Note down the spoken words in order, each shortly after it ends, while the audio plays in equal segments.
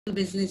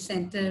Business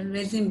Center,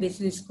 VESIM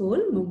Business School,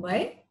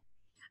 Mumbai.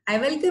 I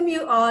welcome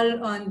you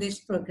all on this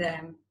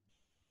program.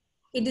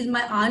 It is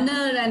my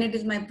honor and it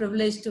is my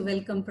privilege to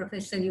welcome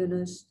Professor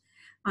Yunus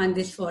on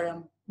this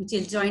forum, which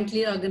is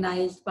jointly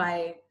organized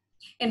by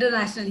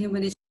International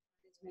Humanistic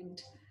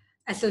Management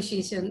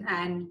Association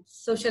and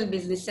Social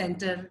Business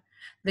Center,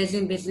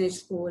 VESIM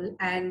Business School,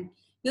 and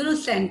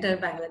Yunus Center,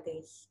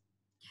 Bangladesh.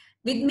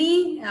 With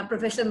me,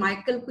 Professor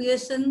Michael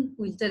Pearson,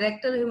 who is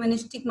Director of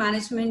Humanistic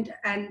Management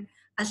and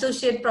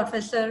Associate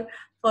Professor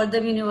for the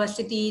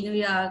University, New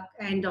York,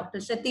 and Dr.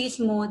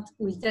 Satish Moth,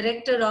 who is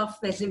Director of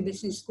VESIM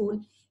Business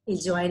School,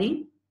 is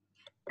joining.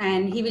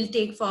 And he will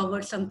take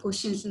forward some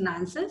questions and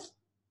answers.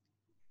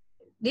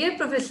 Dear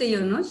Professor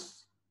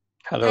Yunus,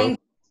 hello.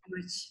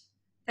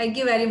 Thank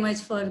you very much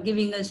for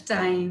giving us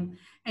time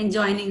and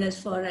joining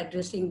us for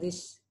addressing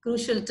this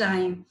crucial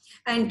time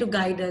and to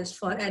guide us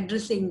for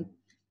addressing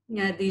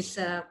this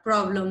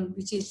problem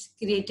which is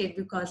created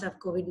because of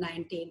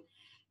COVID-19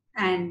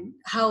 and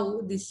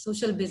how this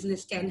social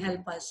business can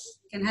help us,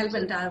 can help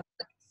entire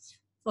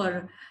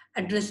for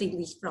addressing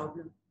this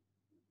problem.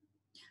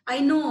 I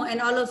know,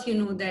 and all of you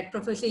know, that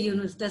Professor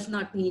Yunus does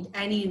not need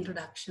any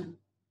introduction.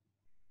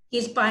 He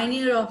is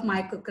pioneer of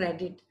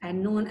microcredit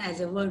and known as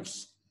a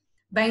world's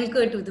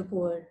banker to the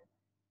poor.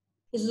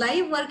 His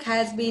life work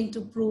has been to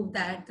prove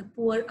that the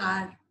poor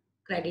are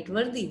credit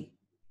worthy.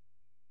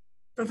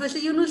 Professor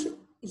Yunus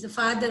is the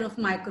father of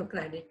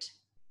microcredit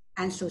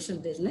and social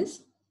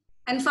business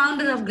and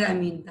founder of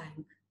Grameen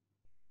Bank.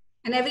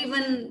 And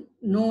everyone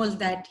knows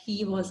that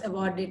he was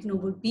awarded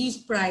Nobel Peace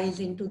Prize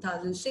in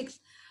 2006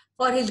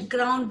 for his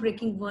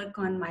groundbreaking work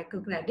on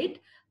microcredit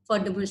for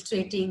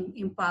demonstrating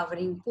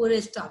empowering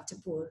poorest of the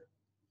poor.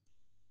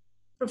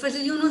 Professor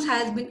Yunus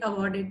has been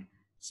awarded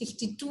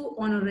 62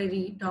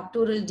 honorary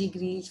doctoral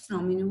degrees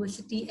from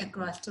universities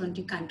across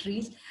 20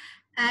 countries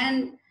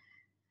and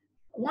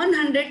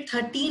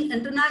 113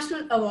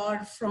 international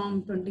awards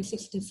from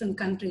 26 different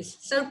countries.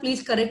 Sir,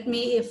 please correct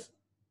me if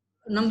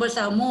numbers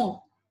are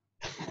more.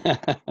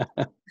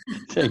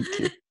 Thank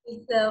you.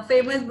 His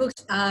famous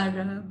books are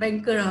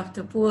Banker of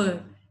the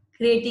Poor,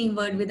 Creating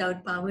World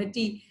Without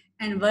Poverty,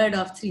 and Word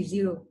of 30.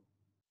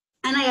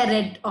 And I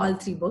read all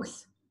three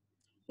books.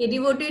 He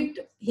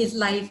devoted his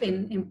life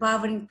in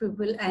empowering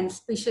people and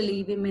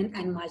especially women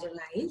and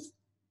marginalized.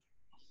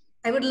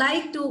 I would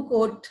like to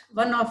quote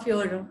one of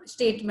your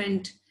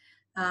statement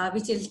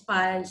which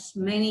inspires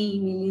many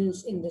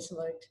millions in this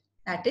world.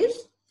 That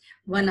is,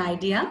 one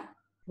idea,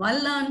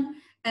 one learn,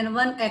 and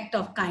one act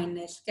of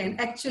kindness can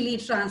actually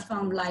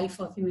transform life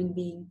of human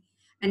being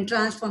and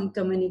transform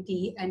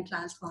community and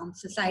transform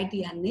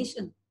society and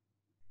nation.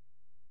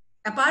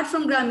 Apart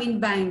from Grameen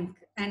Bank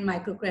and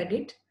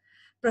microcredit,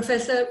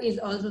 Professor is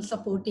also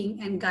supporting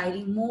and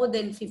guiding more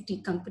than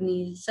 50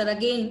 companies. So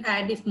again,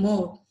 add if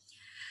more.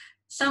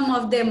 Some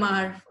of them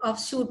are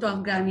offshoot of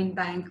Grameen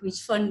Bank, which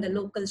fund the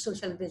local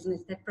social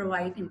business that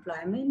provide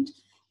employment,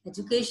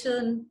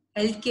 education,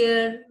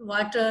 healthcare,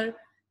 water,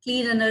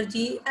 clean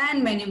energy,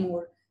 and many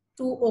more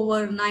to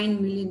over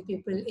 9 million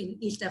people in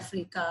East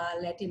Africa,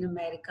 Latin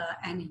America,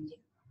 and India.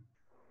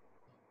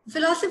 The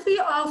philosophy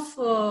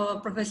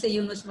of Professor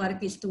Yunus'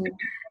 work is to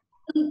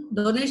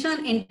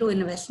donation into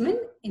investment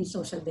in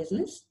social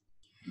business.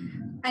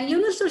 And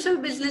Yunus Social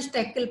Business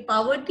tackle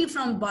poverty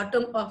from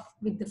bottom up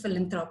with the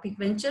philanthropic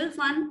venture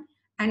fund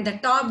and the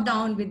top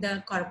down with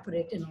the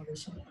corporate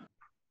innovation.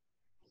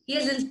 He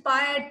has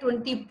inspired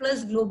 20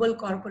 plus global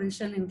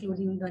corporations,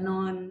 including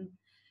Danone,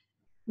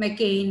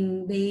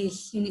 McCain,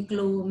 Base,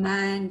 Uniqlo,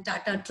 Man,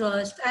 Tata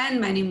Trust,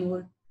 and many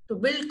more to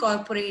build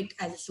corporate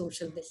as a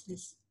social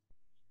business.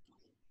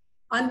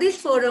 On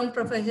this forum,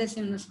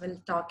 Professor Yunus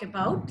will talk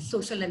about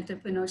social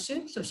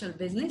entrepreneurship, social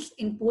business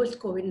in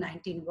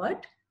post-COVID-19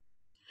 world.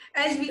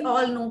 As we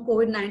all know,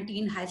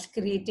 COVID-19 has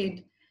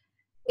created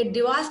a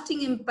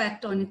devastating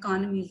impact on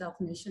economies of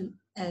nations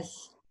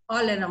as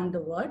all around the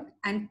world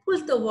and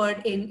pushed the world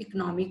in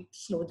economic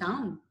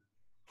slowdown.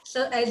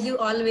 So as you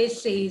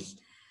always say,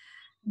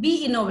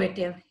 be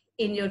innovative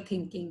in your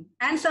thinking.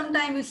 And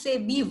sometimes you say,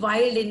 be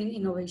wild in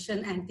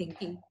innovation and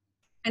thinking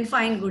and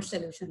find good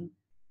solution.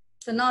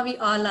 So now we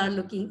all are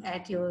looking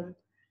at your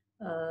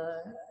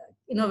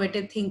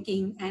innovative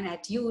thinking and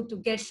at you to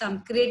get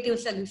some creative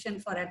solution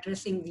for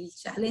addressing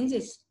these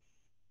challenges.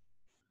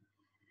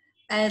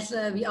 As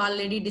we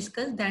already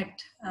discussed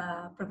that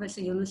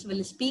Professor Yunus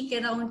will speak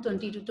around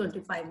 20 to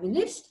 25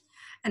 minutes.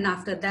 And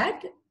after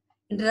that,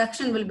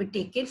 introduction will be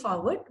taken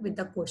forward with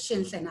the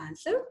questions and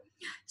answer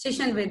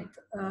session with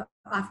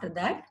after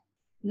that.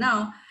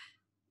 Now,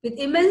 with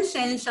immense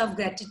sense of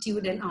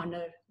gratitude and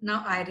honor,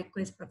 now I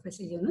request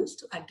Professor Yunus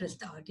to address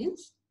the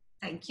audience.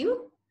 Thank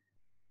you.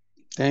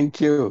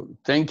 Thank you.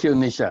 Thank you,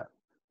 Nisha.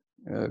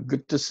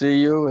 Good to see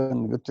you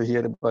and good to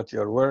hear about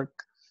your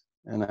work.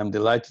 And I'm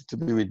delighted to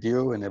be with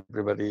you and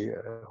everybody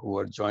who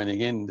are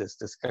joining in this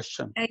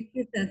discussion. Thank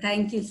you, sir.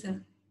 Thank you,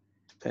 sir.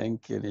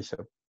 Thank you,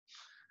 Nisha.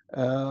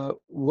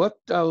 What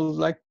I would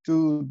like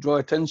to draw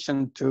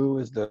attention to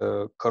is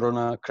the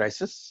corona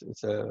crisis.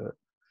 It's a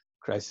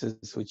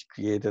crisis which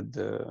created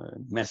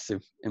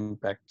massive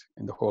impact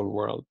in the whole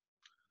world.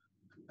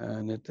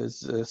 And it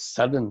is a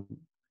sudden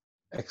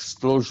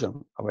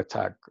explosion of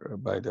attack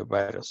by the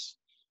virus.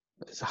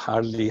 It's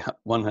hardly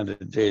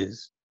 100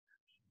 days,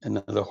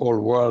 and the whole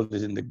world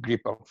is in the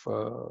grip of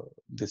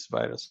this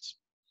virus.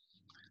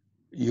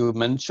 You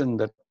mentioned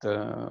that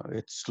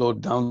it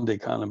slowed down the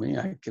economy.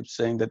 I keep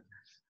saying that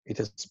it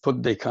has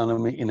put the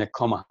economy in a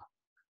coma.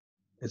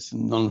 It's a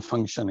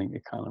non-functioning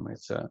economy.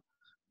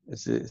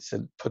 It's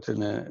put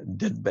in a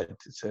deathbed.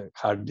 It's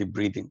hardly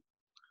breathing.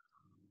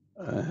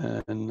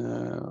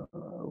 And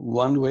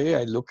one way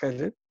I look at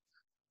it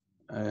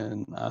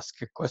and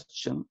ask a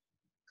question: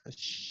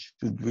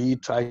 should we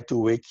try to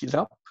wake it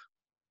up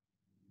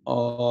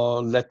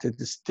or let it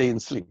stay in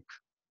sleep?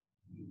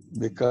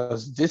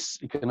 Because this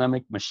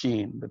economic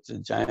machine, that's a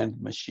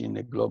giant machine,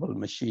 a global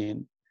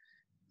machine,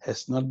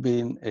 has not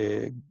been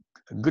a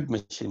good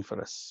machine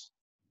for us.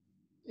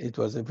 It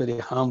was a very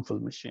harmful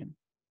machine.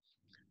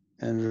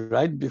 And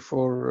right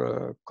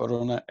before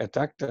Corona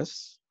attacked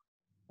us,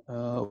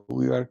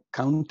 we are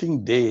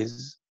counting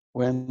days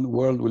when the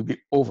world will be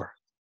over.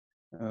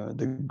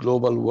 The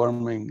global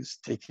warming is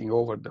taking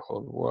over the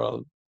whole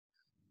world.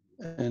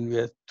 And we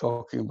are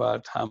talking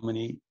about how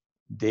many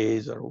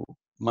days or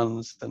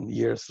months and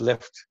years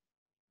left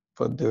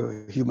for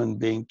the human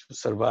being to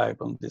survive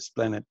on this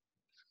planet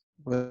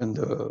when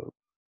the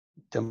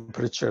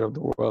temperature of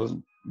the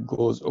world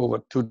goes over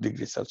 2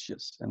 degrees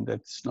Celsius, and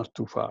that's not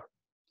too far.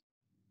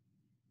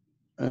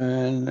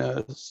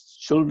 And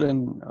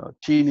children,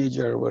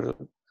 teenagers were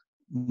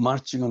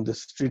marching on the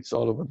streets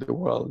all over the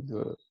world,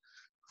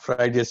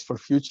 Fridays for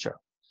Future,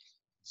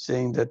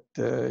 saying that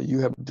you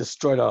have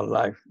destroyed our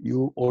life.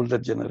 You older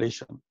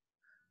generation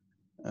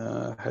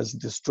has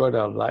destroyed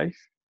our life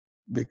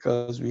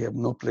because we have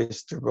no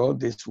place to go.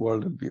 This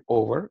world will be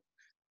over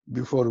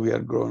before we are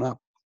grown up.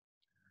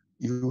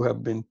 You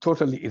have been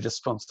totally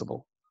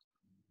irresponsible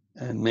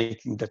and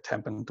making that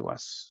happen to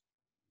us.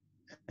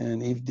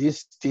 And if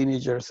these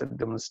teenagers are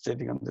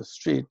demonstrating on the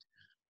street,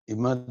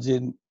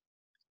 imagine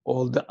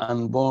all the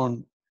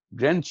unborn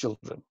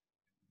grandchildren,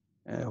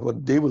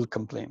 what they will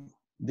complain.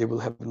 They will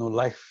have no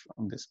life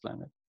on this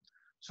planet.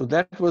 So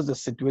that was the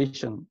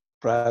situation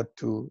prior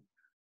to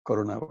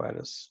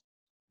coronavirus.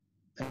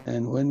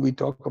 And when we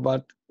talk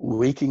about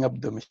waking up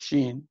the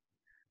machine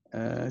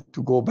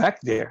to go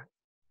back there,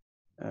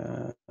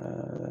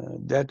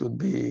 that would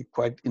be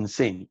quite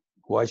insane.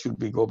 Why should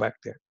we go back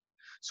there?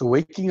 So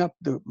waking up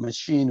the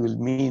machine will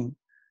mean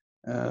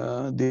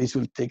this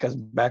will take us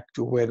back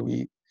to where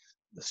we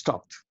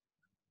stopped.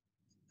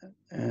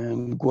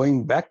 And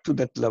going back to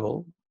that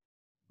level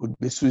would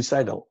be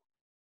suicidal.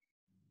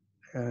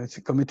 It's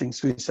committing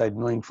suicide,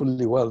 knowing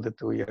fully well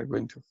that we are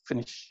going to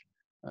finish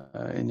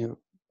in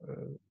a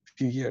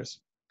few years.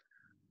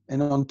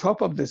 And on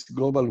top of this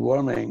global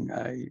warming,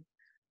 I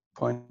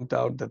point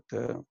out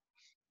that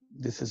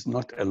this is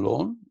not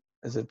alone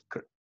as a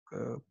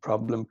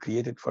problem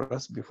created for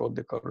us before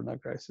the corona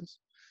crisis.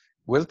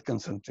 Wealth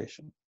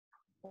concentration.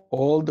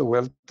 All the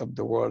wealth of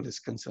the world is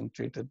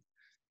concentrated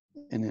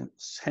in a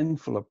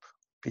handful of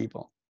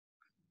people.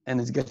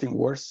 And it's getting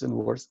worse and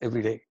worse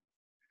every day.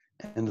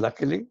 And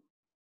luckily,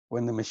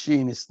 when the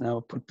machine is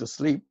now put to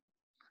sleep,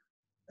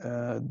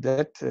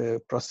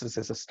 that process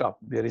has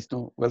stopped. There is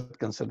no wealth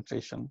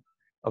concentration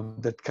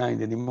of that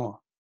kind anymore.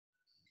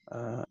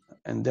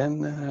 And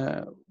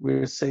then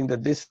we're saying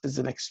that this is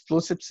an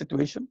explosive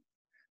situation.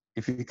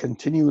 If you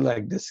continue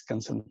like this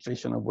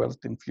concentration of wealth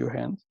in few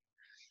hands,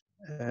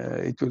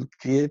 it will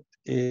create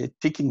a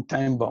ticking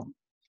time bomb,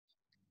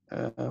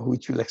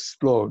 which will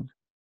explode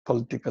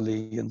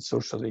politically and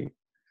socially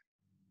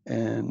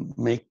and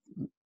make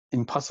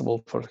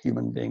impossible for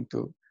human being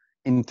to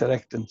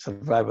interact and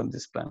survive on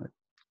this planet.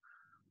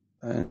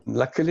 And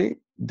luckily,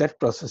 that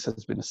process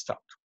has been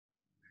stopped.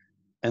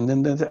 And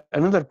then there's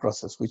another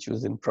process which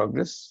was in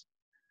progress,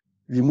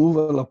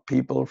 removal of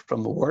people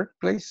from the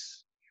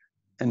workplace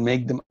and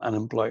make them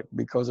unemployed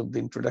because of the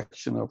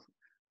introduction of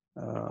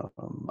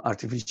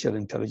artificial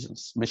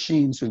intelligence.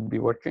 Machines will be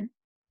working,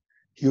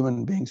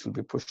 human beings will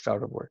be pushed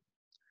out of work.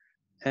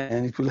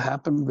 And it will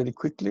happen very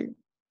quickly.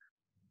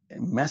 A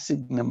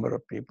massive number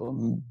of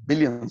people,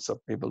 billions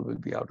of people will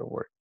be out of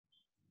work.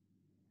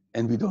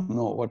 And we don't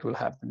know what will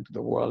happen to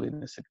the world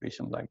in a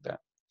situation like that.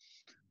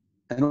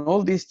 And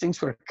all these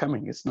things were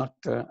coming. It's not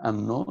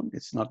unknown.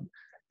 It's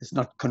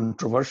not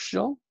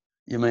controversial.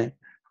 You may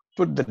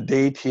put the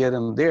date here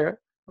and there,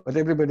 but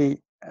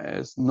everybody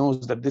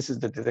knows that this is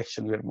the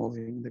direction we're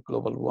moving: the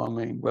global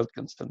warming, wealth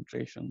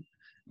concentration,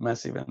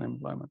 massive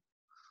unemployment.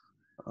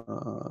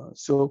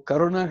 So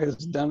Corona has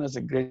done us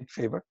a great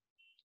favor,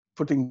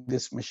 putting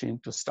this machine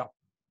to stop.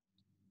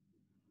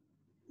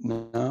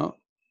 Now,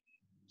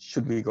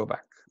 should we go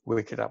back,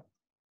 wake it up?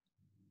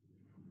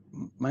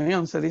 My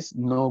answer is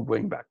no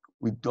going back.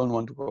 We don't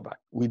want to go back.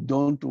 We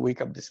don't want to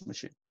wake up this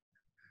machine.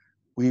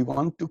 We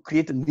want to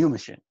create a new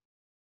machine.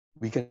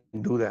 We can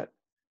do that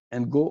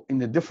and go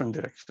in a different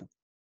direction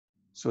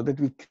so that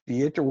we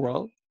create a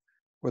world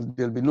where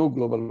there'll be no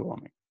global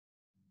warming.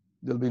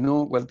 there'll be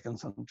no wealth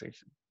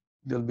concentration.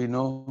 There'll be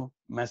no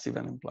massive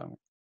unemployment.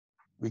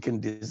 We can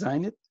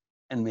design it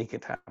and make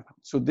it happen.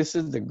 So this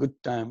is the good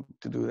time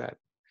to do that.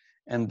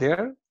 And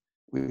there,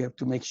 we have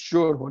to make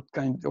sure what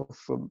kind of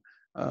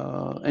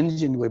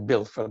engine we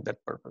build for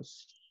that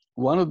purpose.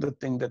 One of the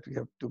things that we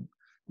have to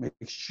make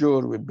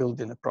sure we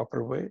build in a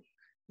proper way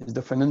is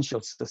the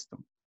financial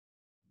system.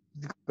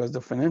 Because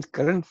the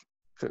current,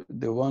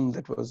 the one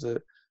that was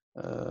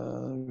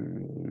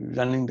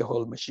running the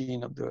whole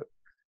machine of the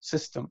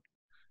system,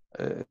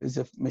 is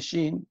a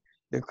machine,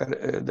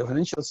 the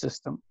financial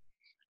system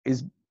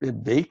is a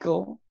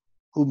vehicle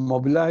who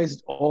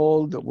mobilized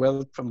all the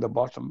wealth from the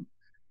bottom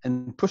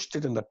and pushed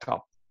it on the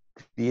top,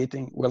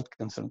 creating wealth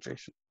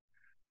concentration.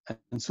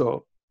 And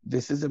so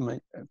this is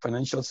a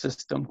financial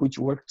system which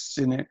works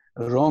in a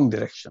wrong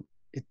direction.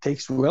 It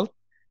takes wealth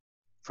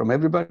from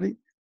everybody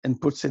and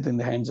puts it in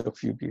the hands of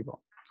few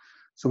people.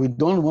 So we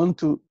don't want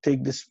to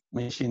take this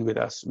machine with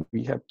us.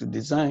 We have to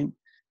design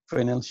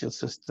financial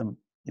system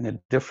in a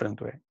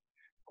different way,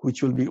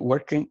 which will be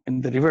working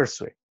in the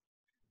reverse way.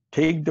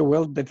 Take the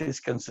wealth that is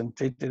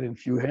concentrated in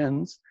few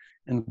hands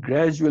and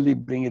gradually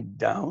bring it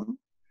down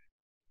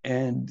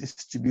and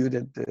distribute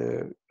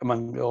it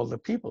among all the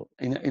people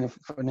in a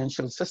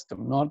financial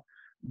system, not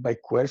by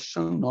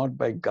coercion, not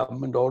by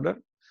government order,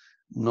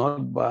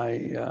 not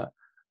by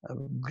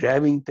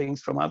grabbing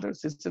things from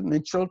others. It's a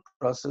natural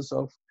process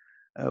of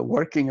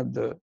working of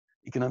the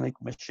economic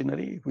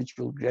machinery, which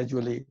will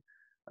gradually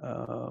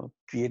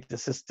create a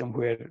system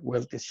where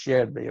wealth is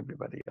shared by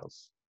everybody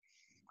else.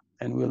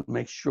 And we'll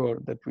make sure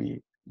that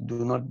we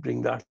do not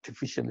bring the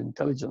artificial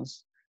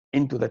intelligence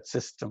into that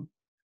system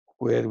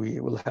where we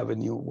will have a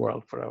new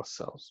world for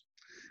ourselves.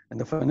 And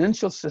the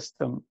financial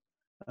system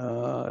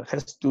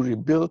has to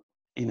rebuild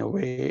in a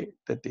way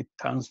that it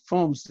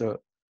transforms the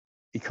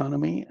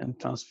economy and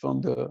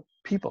transform the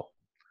people.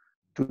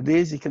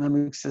 Today's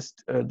economic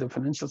system, the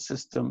financial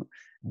system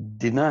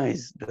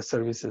denies the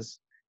services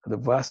for the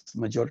vast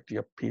majority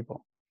of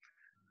people,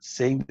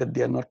 saying that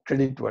they are not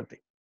creditworthy.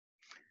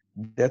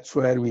 That's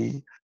where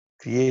we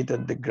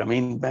created the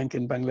Grameen Bank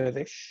in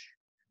Bangladesh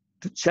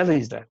to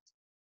challenge that.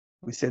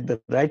 We said the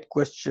right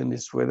question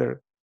is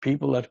whether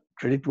people are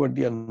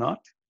creditworthy or not.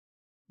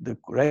 The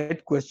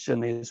right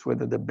question is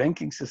whether the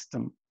banking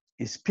system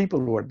is people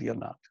worthy or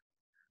not.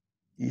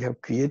 You have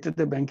created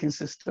a banking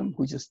system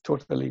which is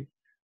totally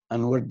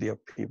unworthy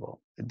of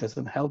people. It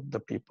doesn't help the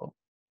people.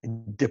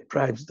 It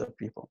deprives the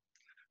people.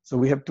 So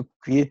we have to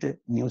create a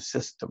new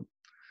system.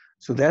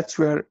 So that's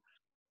where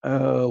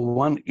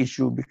one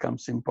issue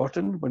becomes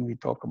important when we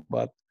talk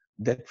about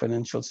that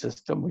financial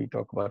system. We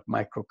talk about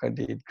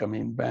microcredit,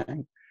 Grameen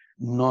Bank,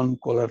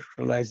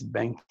 non-collateralized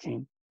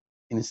banking,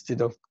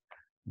 instead of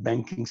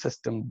banking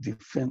system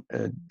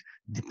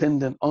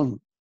dependent on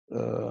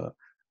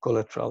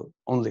collateral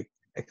only,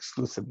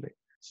 exclusively.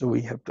 So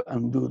we have to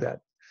undo that.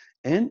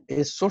 And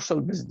a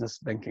social business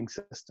banking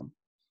system.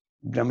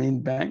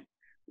 Grameen Bank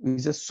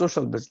is a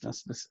social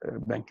business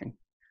banking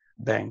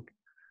bank,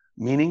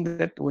 meaning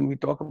that when we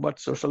talk about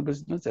social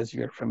business, as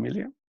you are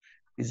familiar,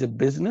 is a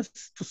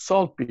business to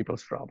solve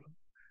people's problems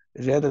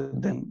rather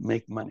than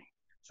make money.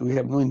 So we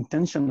have no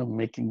intention of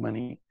making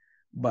money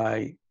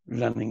by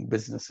running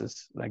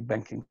businesses like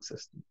banking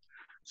system.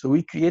 So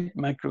we create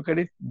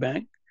microcredit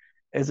bank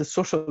as a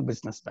social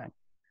business bank.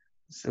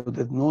 So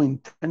there's no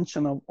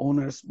intention of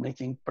owners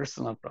making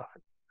personal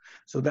profit.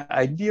 So the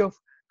idea of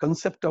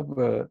concept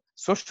of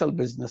social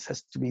business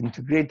has to be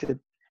integrated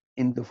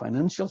in the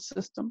financial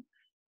system,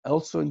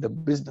 also in the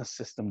business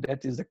system.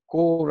 That is the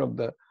core of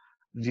the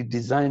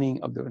redesigning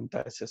of the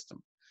entire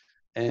system.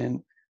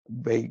 And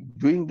by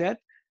doing that,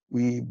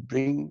 we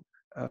bring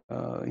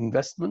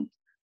investment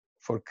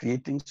for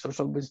creating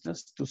social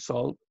business to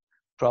solve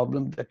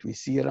problems that we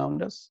see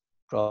around us,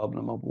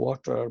 problem of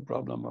water,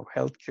 problem of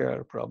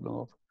healthcare, problem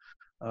of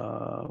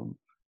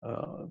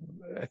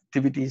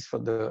activities for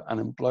the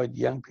unemployed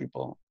young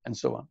people, and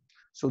so on.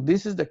 So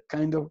this is the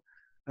kind of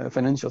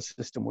financial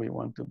system we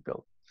want to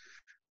build.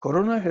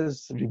 Corona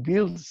has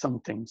revealed some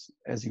things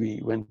as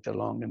we went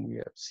along, and we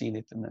have seen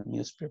it in the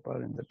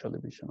newspaper and the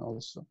television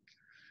also.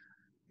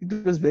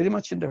 It was very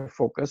much in the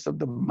focus of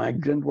the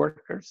migrant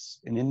workers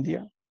in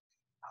India,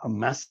 how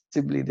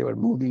massively they were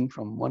moving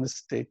from one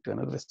state to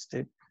another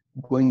state,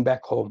 going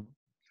back home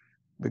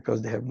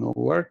because they have no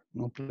work,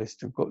 no place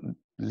to go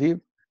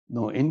live,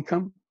 no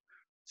income.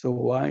 So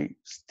why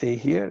stay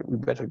here? We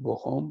better go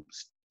home,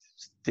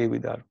 stay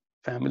with our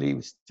family,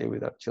 we stay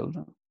with our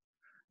children.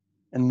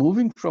 And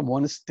moving from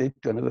one state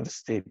to another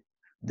state,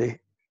 the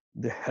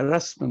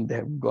harassment they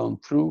have gone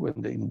through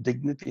and the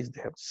indignities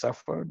they have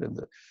suffered and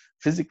the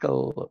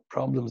physical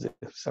problems they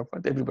have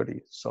suffered,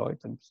 everybody saw it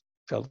and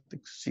felt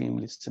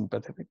extremely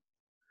sympathetic.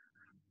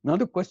 Now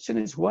the question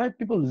is why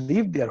people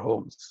leave their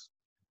homes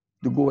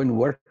to go and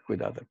work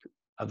with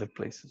other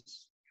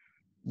places.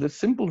 The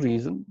simple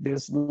reason,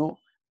 there's no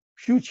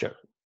future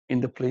in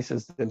the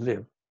places they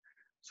live.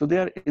 So they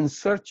are in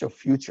search of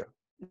future,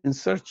 in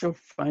search of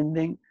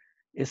finding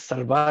a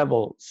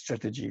survival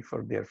strategy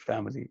for their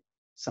family,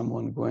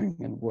 someone going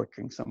and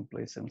working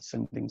someplace and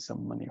sending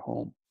some money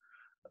home.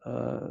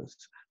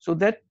 So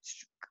that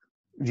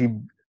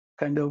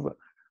kind of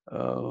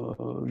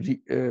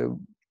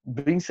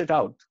brings it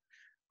out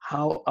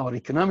how our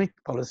economic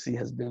policy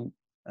has been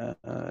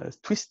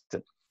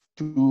twisted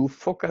to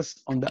focus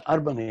on the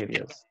urban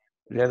areas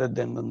rather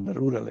than on the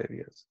rural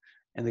areas.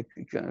 And the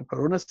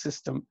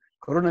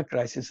corona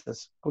crisis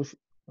has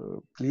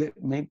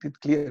made it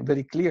clear,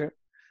 very clear,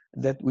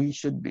 that we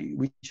should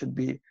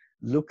be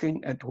looking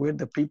at where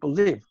the people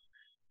live.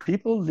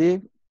 People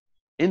live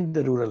in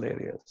the rural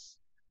areas.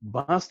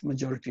 Vast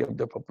majority of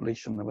the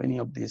population of any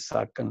of these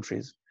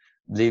countries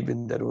live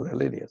in the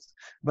rural areas.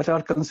 But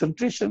our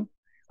concentration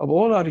of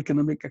all our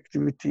economic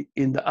activity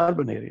in the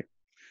urban area.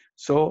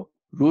 So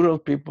rural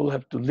people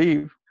have to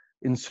leave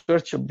in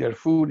search of their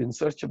food, in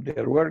search of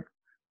their work,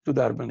 to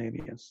the urban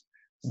areas.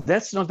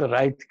 That's not the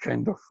right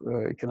kind of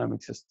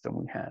economic system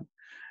we had.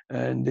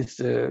 And this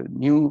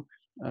new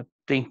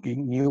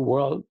thinking, new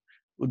world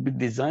would be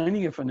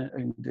designing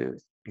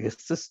a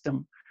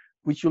system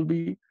which will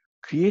be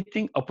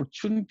creating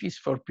opportunities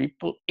for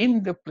people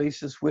in the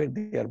places where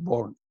they are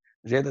born,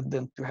 rather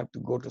than to have to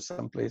go to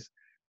some place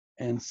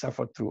and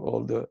suffer through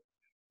all the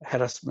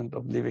harassment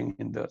of living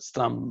in the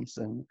slums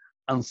and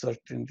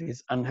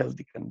uncertainties,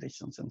 unhealthy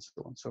conditions, and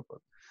so on and so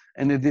forth.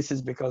 And this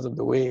is because of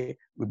the way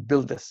we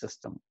build the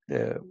system,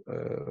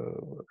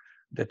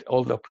 that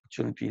all the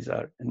opportunities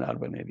are in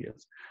urban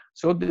areas.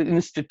 So the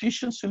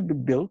institutions will be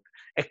built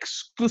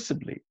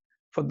exclusively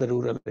for the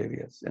rural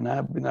areas. And I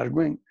have been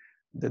arguing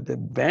that the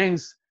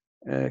banks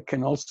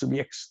can also be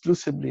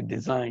exclusively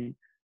designed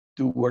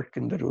to work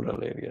in the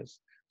rural areas.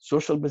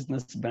 Social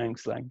business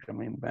banks like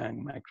Grameen Bank,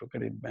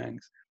 microcredit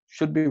banks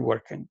should be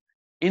working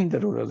in the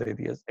rural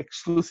areas,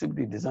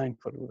 exclusively designed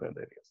for rural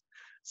areas.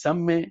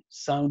 Some may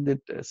find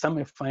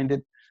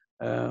it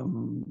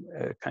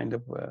kind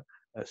of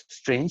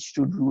strange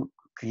to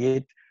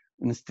create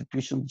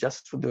institutions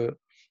just for the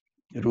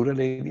rural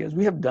areas.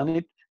 We have done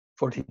it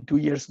 42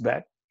 years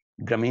back,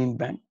 Grameen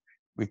Bank.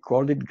 We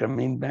called it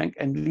Grameen Bank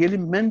and really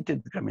meant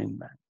it Grameen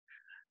Bank.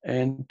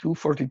 And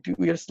 42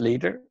 years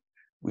later,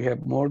 we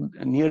have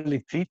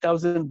nearly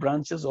 3,000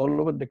 branches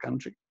all over the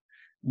country.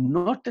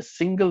 Not a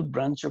single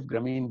branch of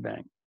Grameen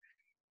Bank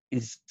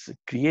is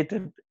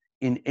created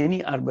in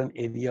any urban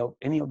area of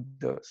any of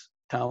the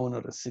town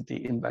or a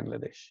city in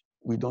Bangladesh.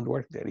 We don't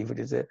work there. If it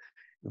is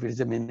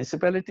a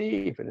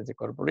municipality, if it is a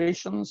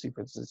corporations, if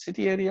it's a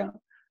city area,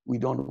 we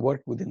don't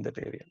work within that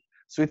area.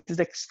 So it is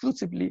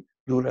exclusively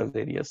rural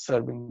areas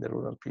serving the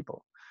rural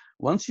people.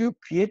 Once you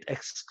create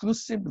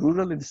exclusive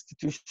rural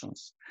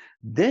institutions,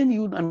 then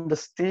you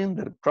understand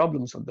the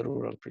problems of the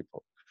rural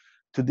people.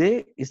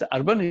 Today is the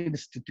urban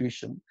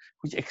institution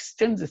which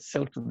extends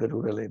itself to the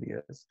rural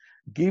areas,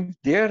 give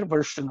their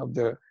version of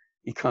the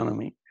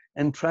economy,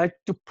 and try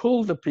to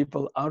pull the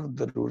people out of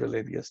the rural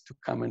areas to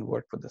come and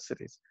work for the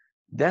cities.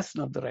 That's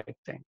not the right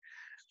thing.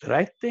 The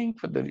right thing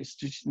for the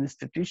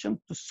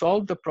institution to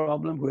solve the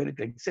problem where it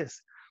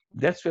exists.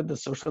 That's where the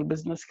social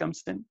business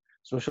comes in.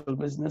 Social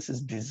business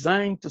is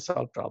designed to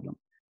solve problems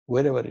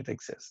wherever it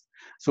exists.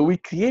 So we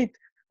create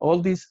all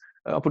these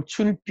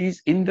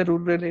opportunities in the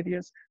rural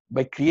areas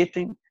by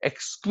creating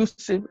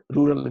exclusive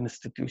rural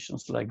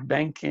institutions like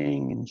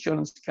banking,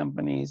 insurance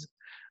companies,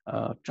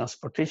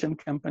 transportation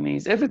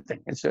companies, everything.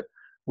 It's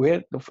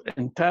where the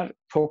entire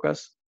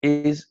focus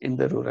is in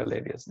the rural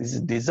areas. This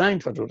is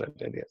designed for rural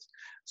areas.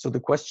 So the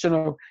question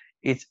of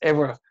it's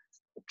ever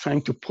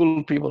trying to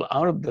pull people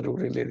out of the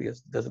rural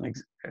areas doesn't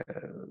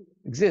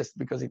exist,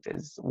 because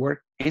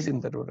work is in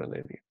the rural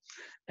area.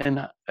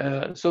 And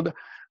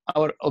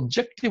our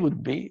objective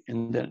would be,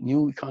 in the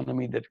new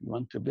economy that we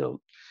want to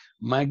build,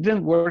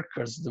 migrant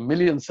workers, the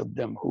millions of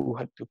them who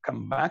had to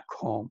come back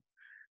home,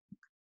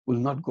 will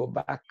not go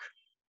back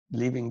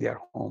leaving their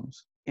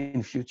homes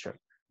in future.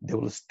 They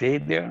will stay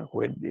there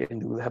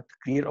and we will have to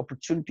create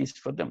opportunities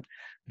for them.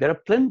 There are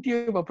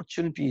plenty of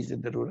opportunities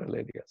in the rural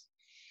areas.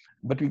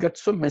 But we got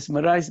so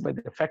mesmerized by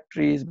the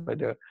factories, by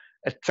the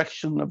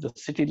attraction of the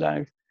city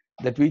life,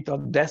 that we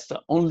thought that's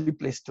the only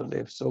place to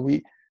live. So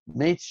we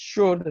made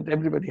sure that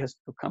everybody has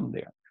to come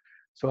there.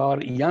 So our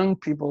young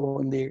people,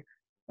 when they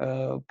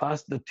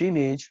pass the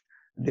teenage,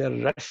 they're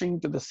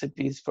rushing to the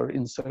cities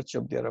in search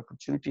of their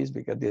opportunities,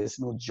 because there's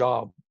no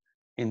job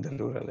in the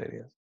rural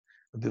areas.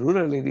 The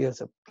rural areas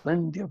have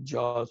plenty of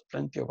jobs,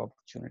 plenty of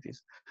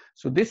opportunities.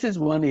 So this is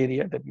one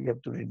area that we have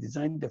to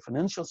redesign the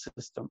financial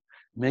system,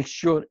 make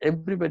sure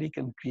everybody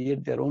can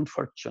create their own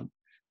fortune,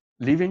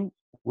 living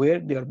where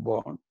they are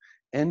born,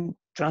 and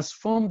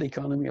transform the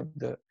economy of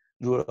the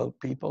rural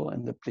people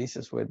and the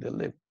places where they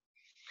live.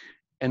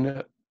 And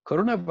the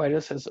corona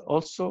crisis has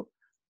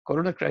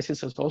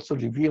also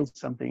revealed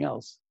something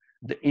else,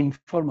 the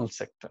informal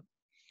sector.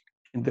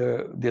 And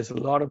there's a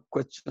lot of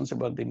questions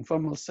about the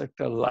informal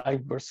sector,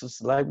 life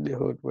versus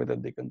livelihood, whether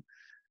they can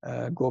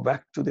go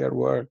back to their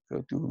work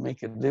to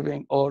make a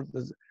living, or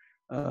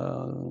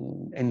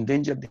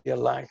endanger their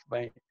life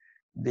by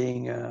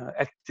being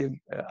active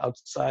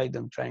outside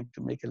and trying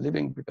to make a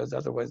living, because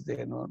otherwise they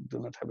do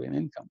not have an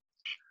income.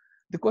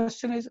 The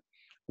question is,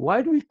 why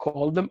do we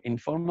call them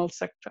informal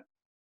sector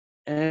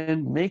and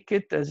make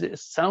it as it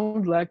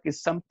sound like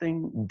it's something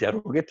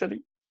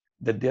derogatory,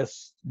 that they're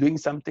doing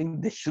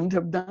something they shouldn't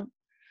have done?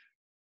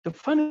 The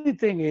funny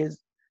thing is,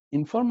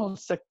 informal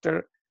sector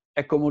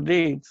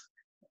accommodates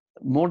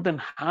more than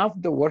half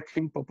the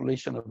working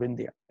population of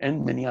India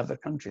and many other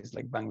countries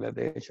like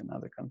Bangladesh and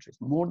other countries.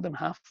 More than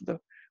half the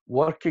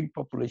working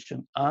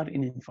population are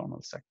in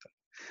informal sector.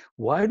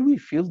 Why do we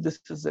feel this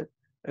is a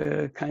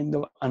kind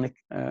of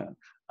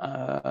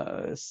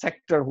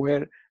sector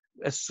where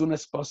as soon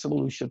as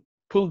possible we should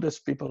pull these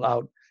people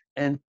out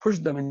and push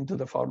them into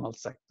the formal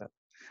sector?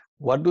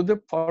 What do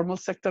the formal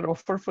sector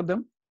offer for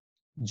them?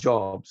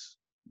 Jobs,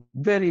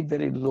 very,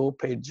 very low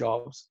paid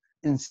jobs,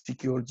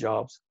 insecure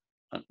jobs,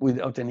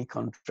 without any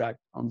contract,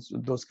 on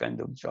those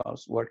kind of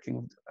jobs,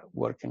 working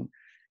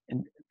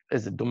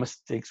as the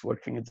domestics,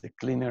 working as the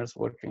cleaners,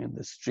 working in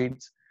the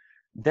streets.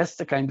 That's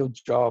the kind of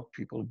job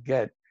people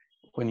get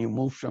when you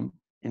move from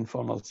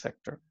informal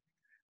sector.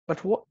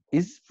 But what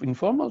is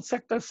informal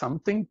sector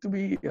something to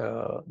be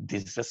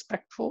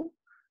disrespectful?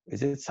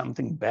 Is it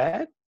something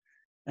bad?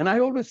 And I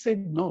always say,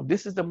 no,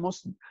 this is the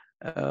most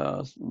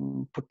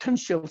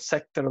potential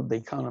sector of the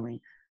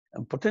economy,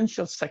 and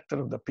potential sector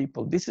of the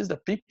people. This is the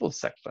people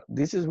sector.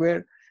 This is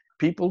where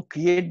people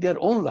create their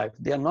own life.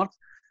 They are not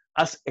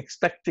us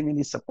expecting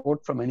any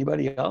support from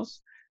anybody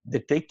else. They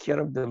take care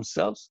of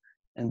themselves,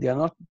 and they are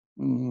not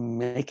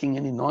making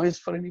any noise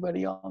for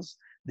anybody else.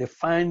 They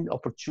find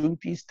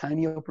opportunities,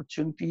 tiny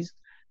opportunities,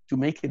 to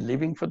make a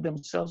living for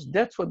themselves.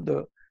 That's what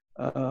the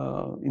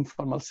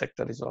informal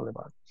sector is all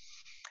about.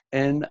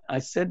 And I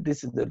said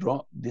this is the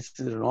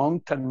wrong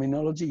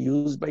terminology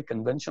used by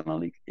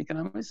conventional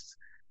economists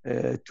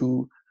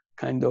to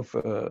kind of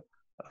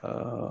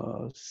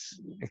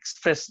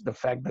express the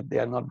fact that they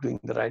are not doing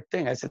the right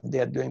thing. I said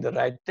they are doing the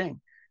right thing.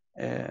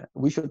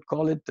 We should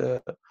call it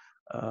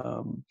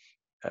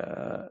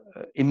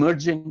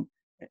emerging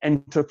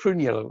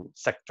entrepreneurial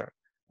sector.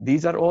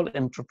 These are all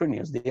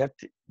entrepreneurs.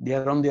 They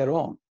are on their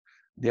own.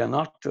 They are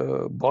not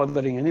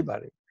bothering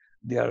anybody.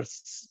 They are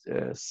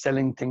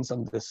selling things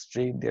on the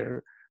street.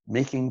 They're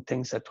making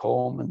things at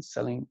home and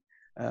selling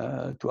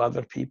to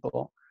other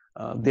people.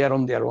 They are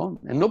on their own,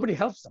 and nobody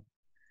helps them.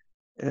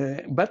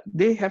 But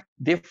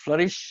they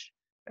flourish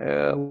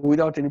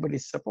without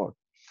anybody's support.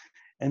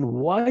 And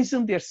why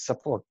isn't there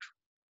support?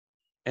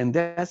 And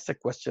that's the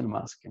question I'm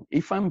asking.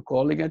 If I'm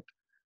calling it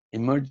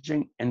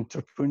emerging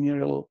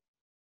entrepreneurial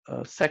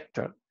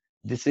sector,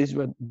 this is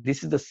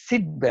the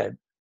seedbed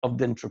of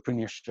the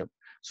entrepreneurship.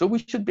 So we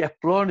should be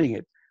applauding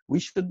it. We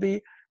should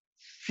be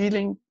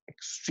feeling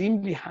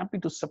extremely happy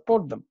to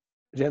support them,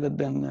 rather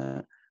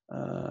than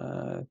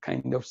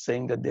kind of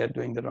saying that they are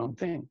doing the wrong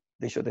thing.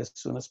 They should, as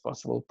soon as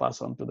possible,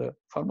 pass on to the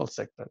formal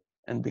sector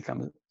and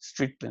become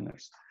street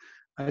cleaners.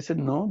 I said,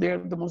 no, they are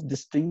the most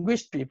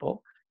distinguished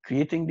people,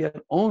 creating their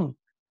own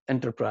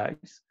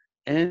enterprise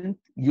and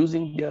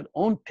using their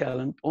own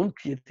talent, own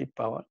creative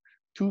power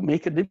to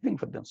make a living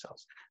for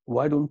themselves.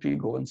 Why don't we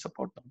go and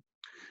support them?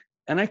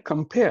 And I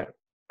compare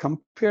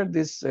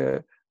this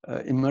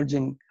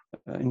emerging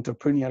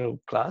entrepreneurial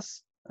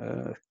class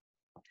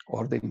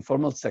or the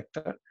informal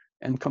sector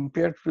and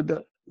compared with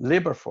the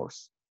labor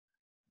force.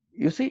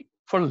 You see,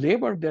 for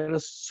labor, there are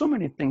so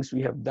many things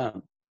we have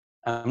done.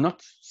 I'm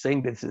not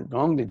saying this is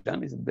wrongly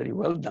done, it's very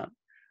well done.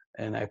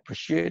 And I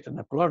appreciate and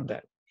applaud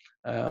that.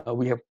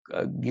 We have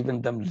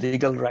given them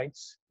legal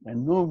rights,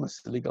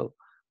 enormous legal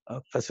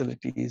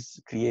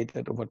facilities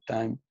created over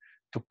time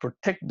to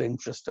protect the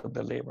interest of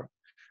the labor.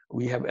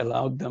 We have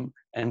allowed them,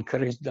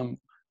 encouraged them,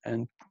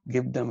 and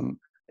give them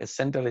a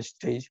center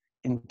stage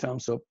in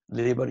terms of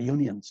labor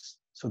unions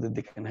so that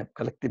they can have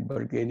collective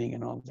bargaining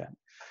and all that.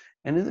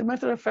 And as a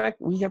matter of fact,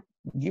 we have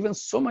given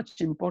so much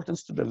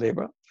importance to the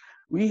labor.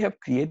 We have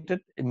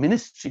created a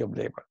Ministry of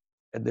Labor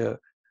at the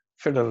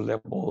federal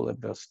level, at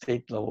the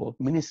state level,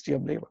 Ministry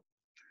of Labor.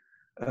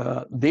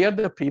 They are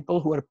the people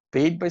who are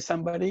paid by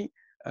somebody,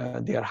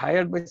 they are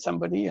hired by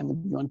somebody, and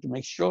we want to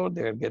make sure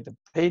they get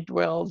paid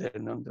well, they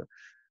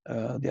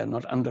are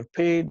not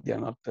underpaid, they are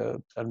not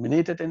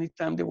terminated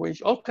anytime they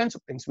wage, all kinds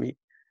of things we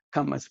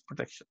come as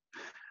protection.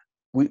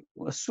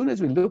 As soon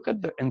as we look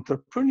at the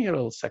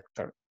entrepreneurial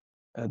sector,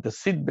 the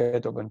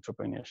seedbed of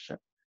entrepreneurship,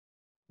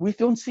 we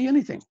don't see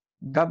anything,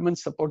 government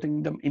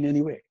supporting them in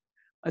any way.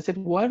 I said,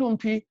 why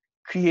don't we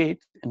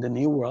create, in the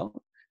new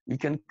world, we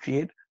can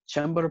create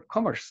Chamber of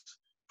Commerce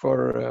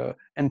for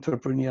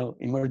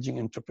emerging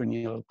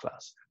entrepreneurial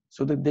class,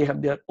 so that they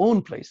have their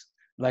own place,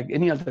 like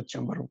any other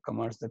Chamber of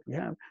Commerce that we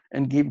have,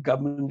 and give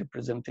government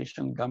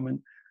representation,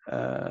 government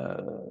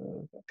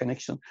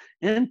connection,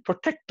 and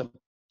protect them.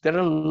 There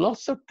are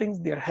lots of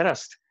things they are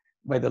harassed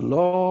by the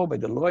law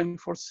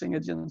enforcing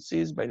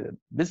agencies, by the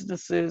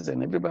businesses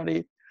and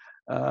everybody,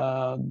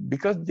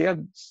 because they are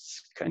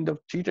kind of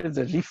treated as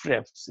a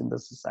riffraffs in the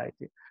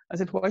society. I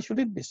said, why should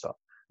it be so?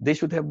 They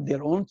should have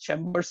their own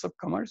chambers of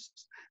commerce.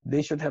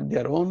 They should have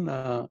their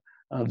own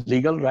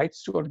legal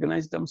rights to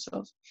organize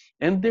themselves.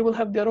 And they will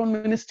have their own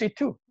ministry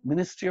too,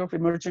 Ministry of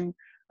Emerging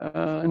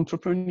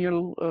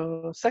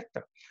Entrepreneurial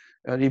Sector.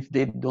 or if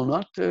they do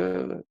not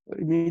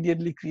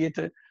immediately create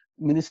a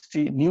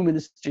ministry, new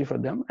ministry for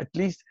them, at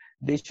least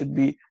they should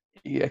be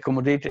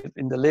accommodated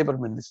in the labor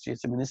ministry.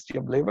 It's a Ministry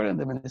of Labor and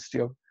the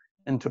Ministry of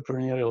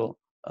Entrepreneurial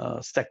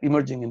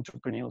emerging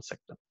entrepreneurial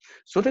sector,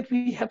 so that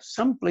we have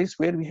some place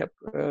where we have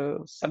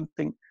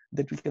something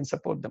that we can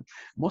support them.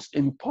 Most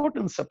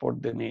important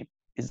support they need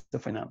is the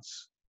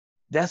finance.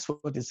 That's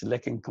what is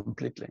lacking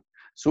completely.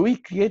 So we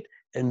create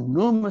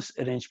enormous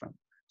arrangement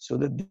so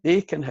that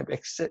they can have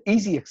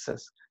easy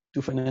access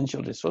to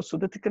financial resource, so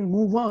that they can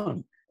move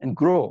on and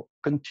grow,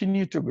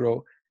 continue to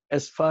grow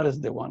as far as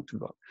they want to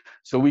go.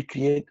 So we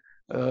create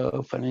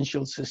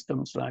financial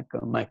systems like a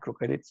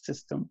microcredit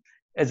system.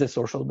 As a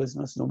social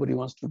business, nobody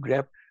wants to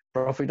grab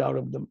profit out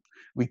of them.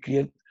 We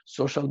create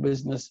social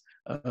business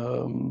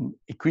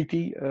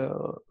equity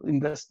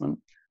investment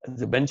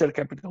as a venture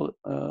capital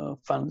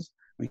funds.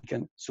 We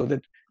can, so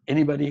that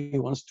anybody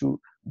who wants to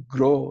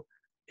grow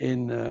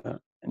in the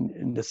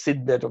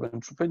seedbed of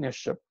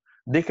entrepreneurship,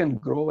 they can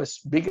grow as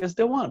big as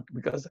they want,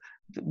 because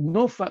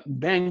no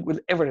bank will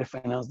ever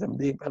finance them.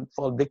 They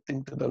fall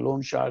victim to the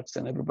loan sharks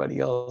and everybody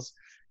else,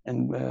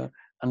 and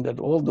under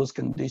all those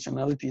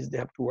conditionalities they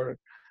have to work.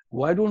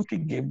 Why don't we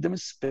give them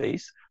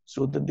space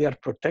so that they are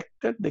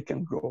protected, they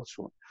can grow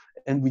soon,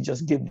 and we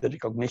just give the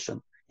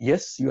recognition.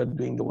 Yes, you are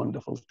doing the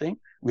wonderful thing.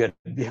 We are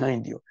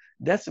behind you.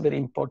 That's very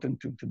important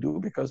to do,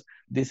 because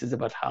this is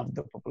about half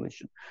the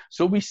population.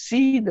 So we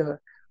see the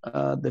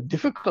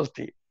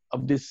difficulty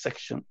of this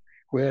section,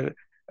 where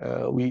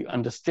we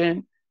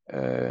understand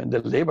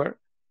the labor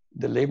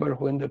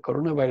when the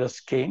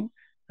coronavirus came,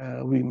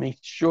 we make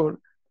sure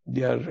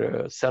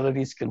their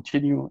salaries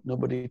continue,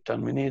 nobody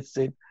terminates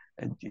it,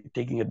 and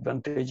taking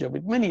advantage of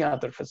it. Many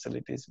other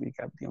facilities we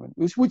have given,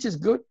 which is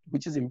good,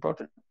 which is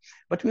important,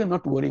 but we are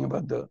not worrying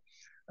about the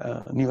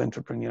new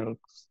entrepreneurial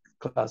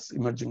class,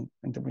 emerging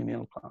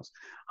entrepreneurial class.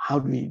 How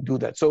do we do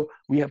that? So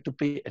we have to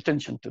pay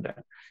attention to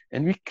that.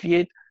 And we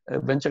create a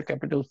venture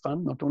capital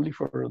fund, not only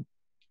for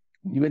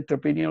new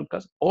entrepreneurial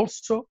class,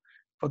 also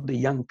for the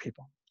young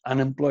people,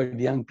 unemployed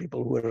young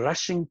people who are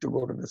rushing to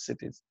go to the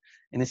cities.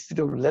 And instead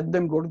of let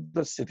them go to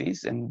the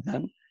cities, and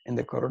then in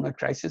the corona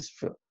crisis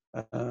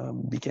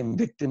became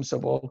victims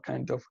of all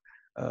kinds of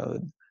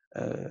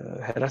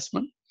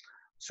harassment.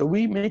 So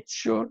we made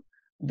sure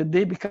that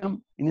they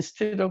become,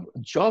 instead of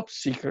job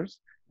seekers,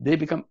 they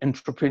become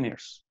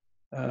entrepreneurs.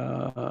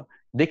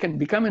 They can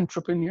become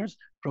entrepreneurs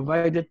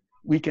provided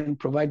we can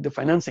provide the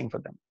financing for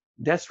them.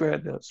 That's where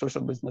the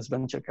social business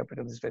venture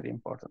capital is very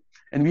important.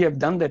 And we have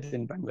done that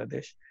in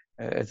Bangladesh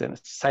as a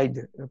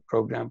side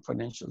program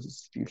financial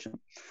institution.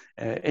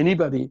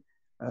 Anybody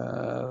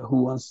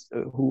who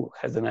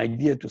has an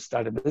idea to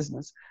start a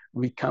business,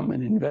 we come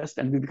and invest,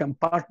 and we become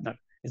partner.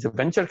 It's a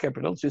venture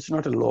capital, so it's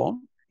not a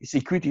loan, it's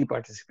equity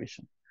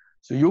participation.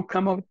 So you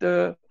come up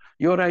with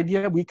your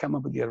idea, we come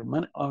up with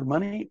our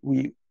money,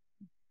 we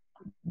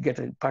get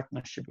a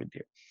partnership with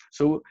you.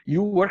 So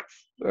you work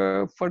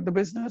for the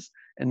business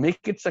and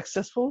make it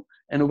successful,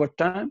 and over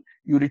time,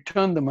 you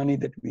return the money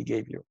that we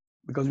gave you.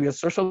 Because we are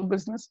social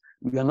business,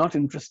 we are not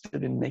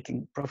interested in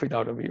making profit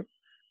out of you.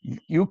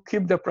 You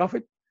keep the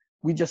profit,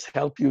 we just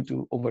help you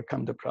to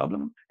overcome the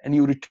problem, and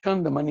you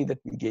return the money that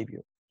we gave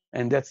you.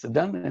 And that's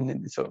done, and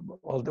then so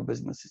all the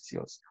business is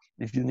yours.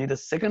 If you need a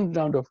second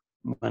round of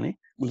money,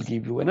 we'll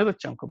give you another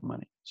chunk of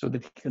money so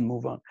that you can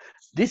move on.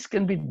 This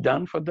can be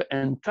done for the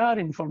entire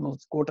informal,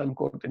 quote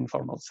unquote,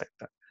 informal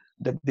sector,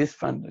 that this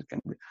fund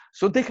can be.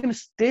 So they can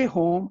stay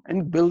home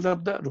and build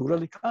up the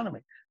rural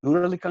economy.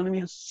 Rural economy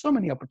has so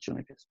many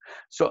opportunities.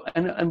 So,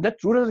 and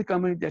that rural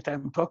economy that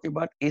I'm talking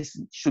about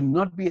should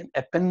not be an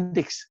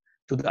appendix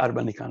to the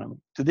urban economy.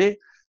 Today,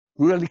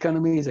 rural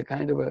economy is a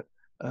kind of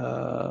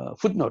a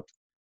footnote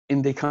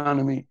in the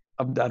economy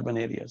of the urban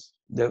areas.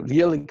 The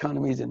real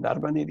economy is in the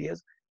urban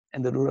areas,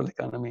 and the rural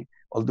economy,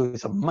 although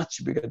it's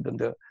much bigger than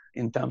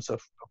in terms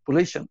of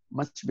population,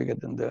 much bigger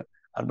than the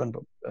urban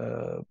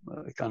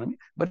economy,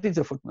 but it's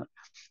a footnote.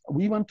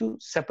 We want to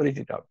separate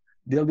it out.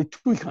 There'll be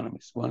two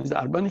economies. One is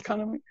the urban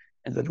economy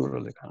and the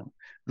rural economy.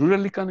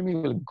 Rural economy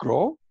will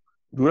grow.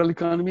 Rural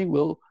economy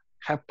will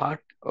have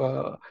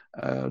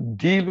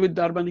deal with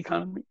the urban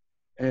economy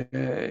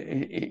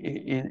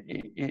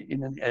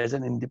as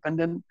an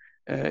independent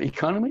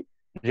economy,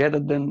 rather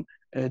than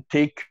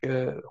take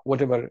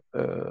whatever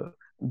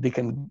they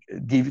can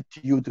give it to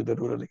you to the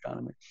rural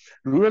economy.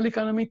 Rural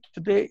economy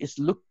today is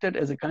looked at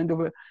as a kind of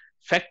a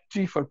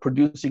factory for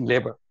producing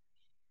labor.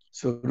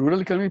 So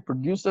rural economy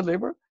produces the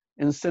labor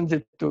and sends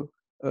it to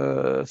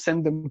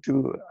send them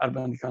to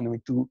urban economy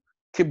to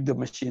keep the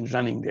machine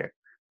running there.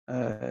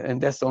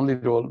 And that's the only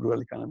role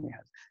rural economy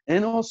has.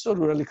 And also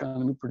rural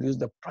economy produces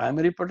the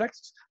primary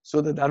products so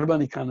that the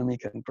urban economy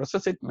can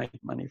process it, make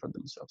money for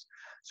themselves.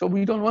 So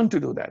we don't want to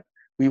do that.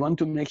 We want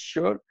to make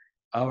sure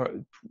our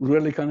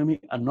rural economy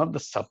are not the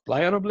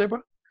supplier of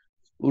labor.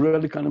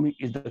 Rural economy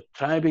is the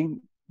thriving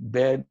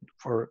bed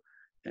for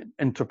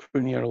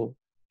entrepreneurial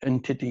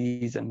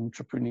entities and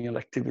entrepreneurial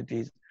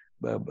activities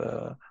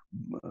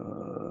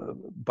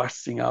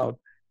bursting out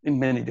in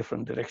many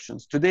different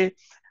directions. Today,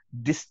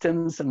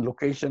 distance and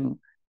location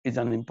is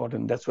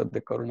unimportant. That's what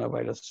the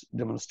coronavirus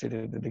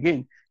demonstrated it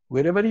again.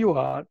 Wherever you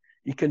are,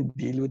 you can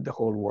deal with the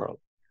whole world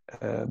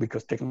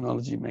because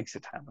technology makes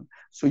it happen.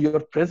 So your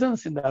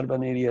presence in the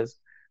urban areas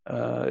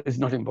is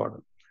not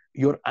important.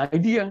 Your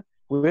idea,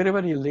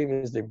 wherever you live,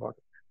 is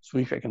important. So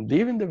if I can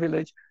live in the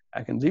village,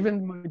 I can live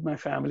with my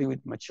family,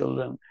 with my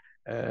children,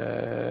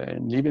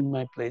 and live in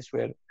my place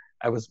where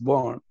I was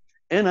born,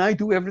 and I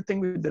do everything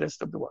with the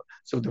rest of the world.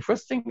 So the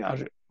first thing are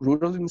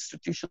rural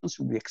institutions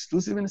will be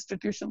exclusive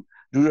institutions.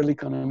 Rural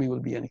economy will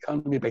be an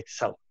economy by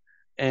itself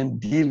and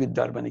deal with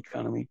the urban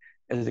economy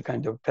as a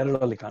kind of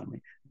parallel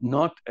economy,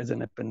 not as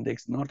an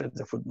appendix, not as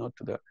a footnote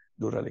to the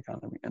rural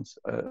economy and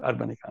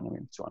urban economy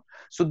and so on.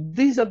 So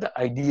these are the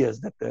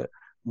ideas that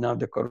now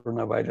the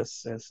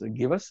coronavirus has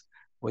given us.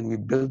 When we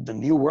build the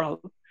new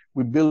world,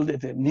 we build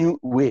it a new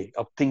way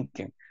of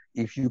thinking.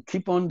 If you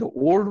keep on the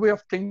old way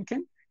of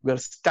thinking, we are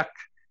stuck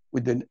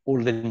with an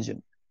old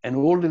engine. An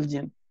old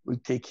engine will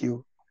take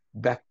you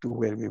back to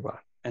where we were.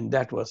 And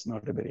that was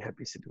not a very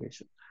happy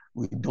situation.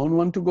 We don't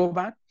want to go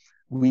back.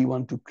 We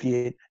want to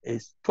create a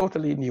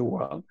totally new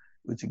world,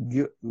 which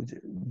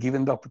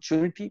given the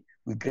opportunity,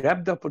 we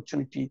grab the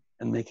opportunity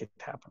and make it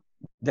happen.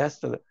 That's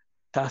the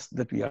task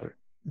that we are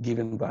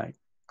given by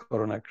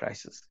Corona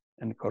crisis.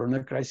 And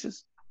Corona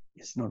crisis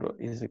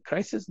is a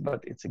crisis,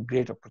 but it's a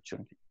great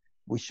opportunity.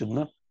 We should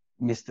not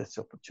miss this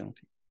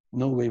opportunity.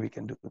 No way we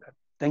can do that.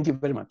 Thank you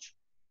very much.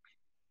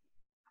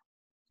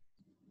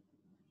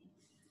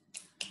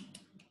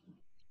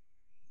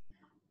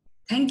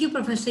 Thank you,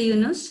 Professor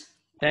Yunus.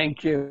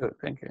 Thank you.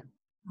 Thank you.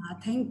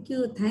 Thank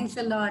you. Thanks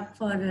a lot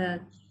for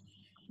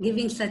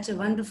giving such a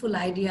wonderful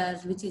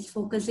ideas, which is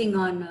focusing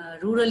on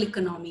rural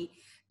economy,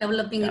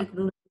 developing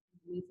rural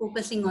economy,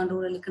 focusing on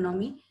rural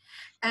economy.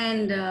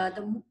 And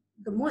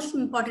the most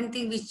important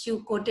thing which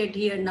you quoted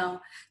here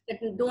now, that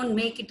we don't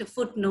make it a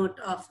footnote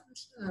of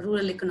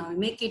rural economy,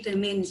 make it a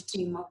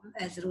mainstream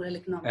as rural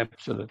economy.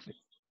 Absolutely.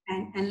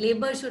 And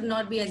labor should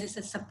not be as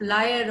a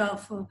supplier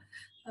of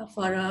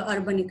for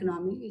urban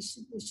economy.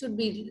 There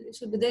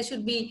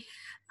should be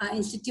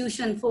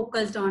institution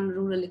focused on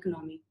rural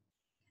economy.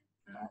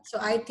 So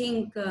I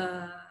think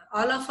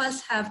all of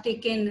us have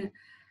taken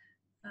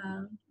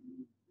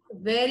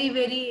very,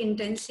 very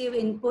intensive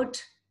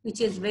input, which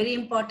is very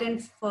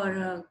important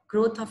for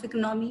growth of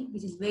economy,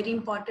 which is very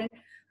important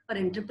for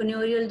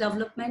entrepreneurial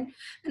development.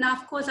 And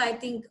of course, I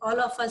think all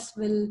of us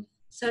will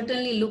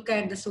certainly look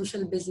at the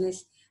social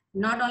business,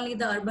 not only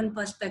the urban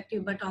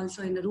perspective, but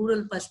also in the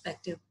rural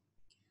perspective.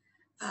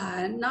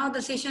 Now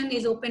the session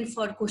is open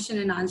for question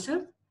and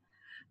answer.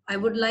 I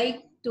would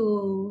like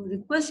to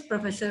request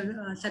Professor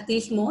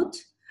Satish Moth,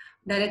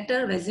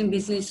 Director, VESIM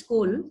Business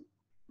School,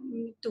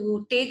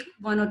 to take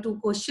one or two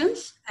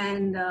questions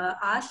and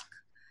ask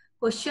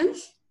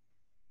questions.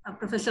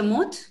 Professor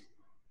Moth?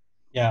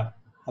 Yeah,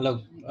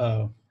 hello.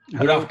 Good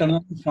Hello.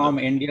 afternoon from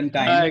Indian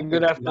time. Hi,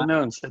 good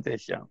afternoon,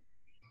 Satish.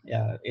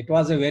 Yeah, it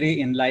was a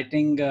very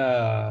enlightening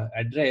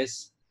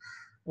address.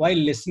 While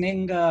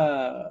listening,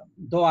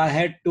 though I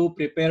had two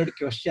prepared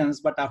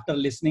questions, but after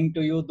listening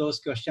to you, those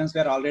questions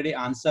were already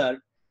answered.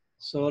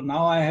 So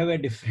now I have a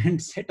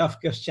different set of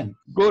questions.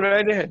 Go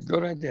right ahead. Go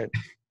right ahead.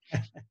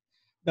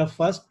 The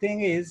first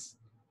thing is,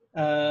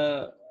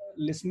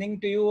 listening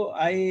to you,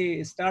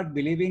 I start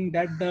believing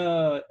that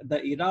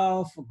the era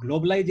of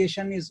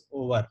globalization is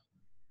over.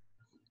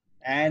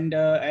 And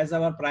as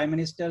our Prime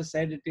Minister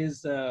said, it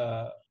is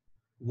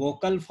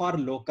vocal for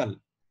local.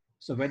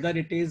 So whether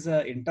it is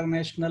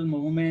international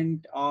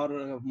movement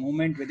or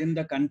movement within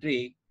the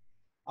country,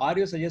 are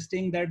you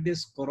suggesting that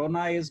this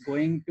corona is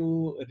going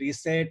to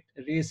reset,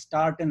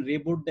 restart and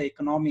reboot the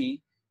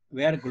economy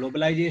where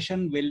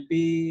globalization will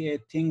be a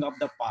thing of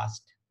the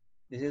past?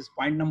 This is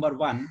point number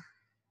one.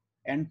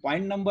 And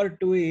point number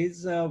two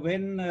is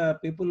when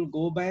people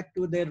go back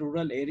to their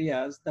rural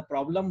areas, the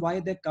problem why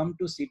they come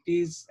to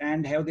cities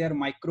and have their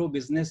micro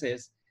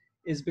businesses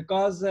is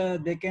because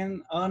they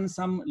can earn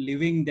some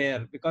living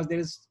there because there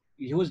is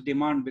huge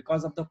demand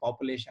because of the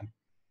population.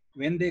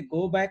 When they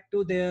go back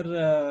to their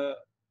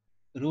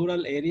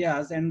rural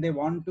areas and they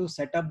want to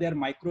set up their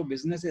micro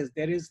businesses,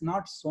 there is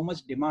not so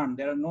much demand.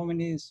 There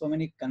are so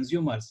many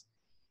consumers.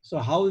 So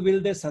how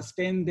will they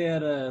sustain their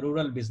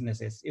rural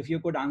businesses? If you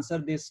could answer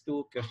these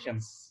two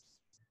questions.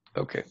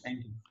 Okay.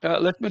 Thank you.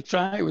 Let me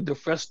try with the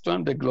first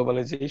one, the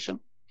globalization.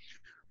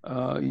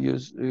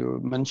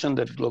 You mentioned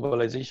that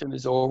globalization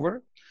is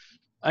over.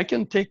 I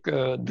can take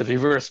the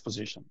reverse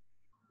position.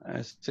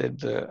 I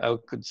said I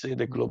could say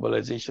the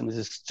globalization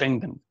is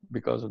strengthened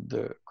because of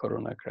the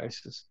corona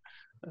crisis.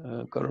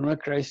 Corona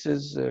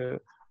crisis,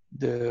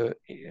 the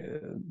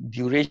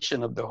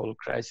duration of the whole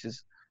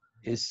crisis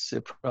is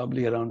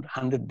probably around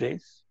 100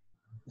 days.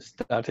 It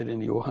started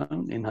in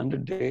Wuhan. In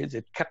 100 days,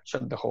 it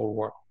captured the whole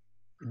world.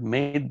 It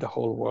made the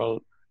whole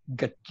world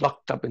get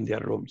locked up in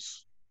their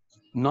rooms.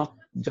 Not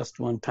just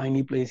one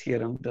tiny place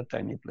here and the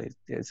tiny place.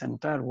 This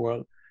entire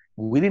world,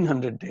 within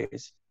 100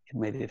 days, it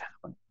made it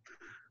happen.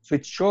 So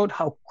it showed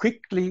how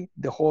quickly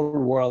the whole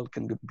world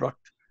can be brought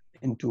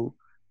into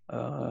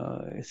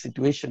a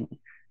situation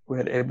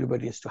where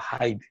everybody has to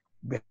hide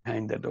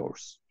behind the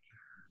doors.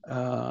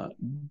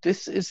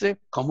 This is a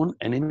common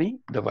enemy,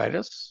 the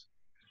virus,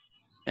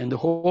 and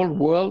the whole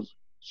world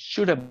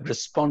should have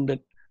responded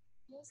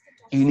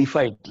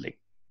unifiedly.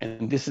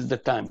 And this is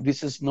the time.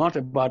 This is not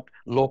about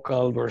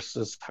local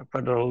versus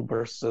federal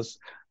versus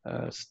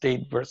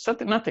state versus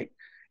something, nothing.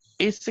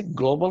 It's a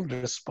global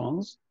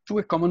response to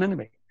a common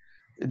enemy.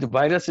 The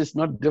virus is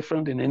not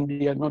different in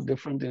India, not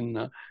different in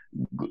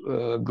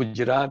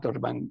Gujarat or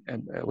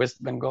West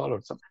Bengal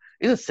or something.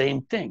 It's the same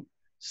thing.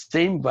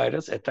 Same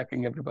virus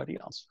attacking everybody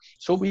else.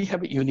 So we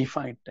have a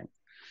unified thing.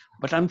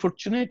 But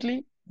unfortunately,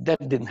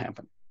 that didn't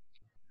happen.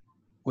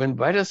 When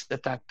virus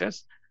attacked us,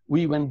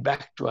 we went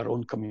back to our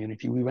own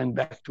community. We went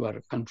back to our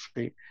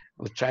country.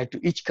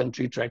 Each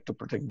country tried to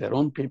protect their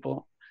own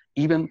people,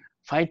 even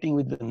fighting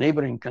with the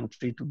neighboring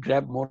country to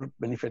grab more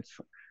benefits,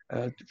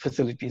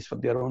 facilities for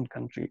their own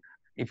country.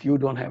 If you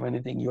don't have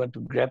anything, you want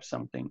to grab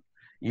something.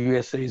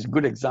 USA is a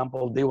good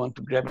example. They want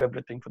to grab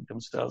everything for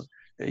themselves.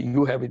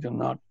 You have it or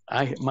not,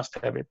 I must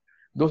have it.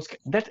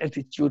 That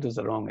attitude is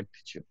the wrong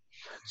attitude.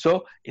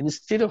 So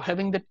instead of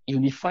having that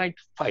unified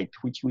fight,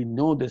 which we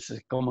know this is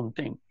a common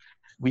thing,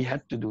 we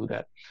had to do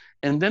that.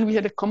 And then we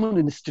had a common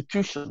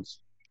institutions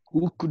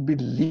who could be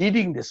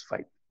leading this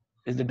fight,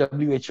 is the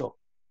WHO,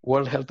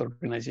 World Health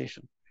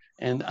Organization.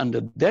 And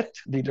under that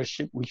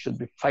leadership, we should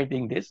be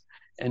fighting this,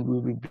 and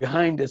we'll be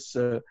behind this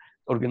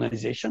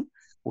organization,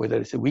 whether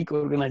it's a weak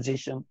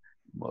organization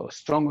or a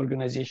strong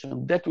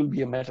organization. That will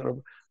be a matter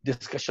of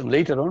discussion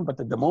later on. But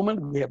at the moment,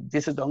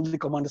 this is the only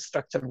command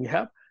structure we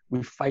have.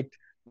 We fight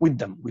with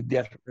them, with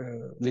their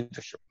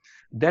leadership.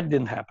 That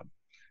didn't happen.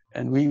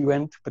 And we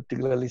went,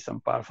 particularly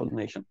some powerful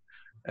nation,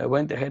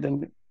 went ahead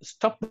and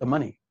stopped the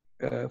money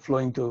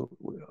flowing to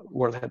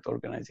World Health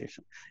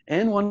Organization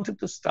and wanted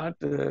to start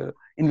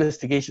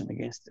investigation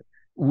against it,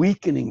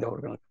 weakening the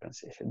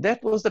organization.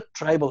 That was the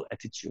tribal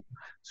attitude.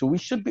 So we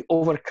should be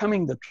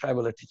overcoming the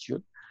tribal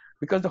attitude,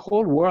 because the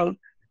whole world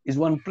is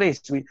one place.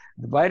 The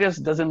virus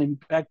doesn't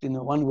impact in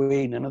one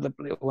way in another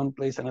place, one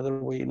place,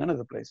 another way in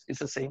another place. It's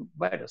the same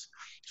virus.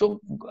 So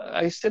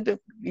I said that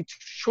it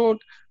showed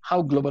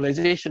how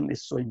globalization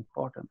is so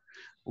important.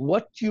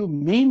 What you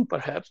mean,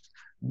 perhaps,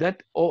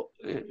 that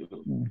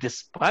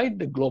despite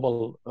the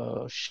global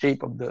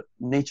shape of the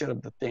nature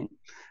of the thing,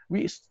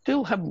 we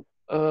still have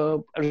a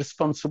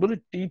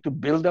responsibility to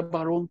build up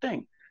our own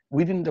thing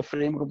within the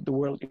framework of the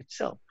world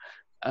itself.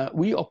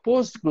 We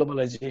opposed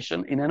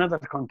globalization in another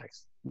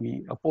context.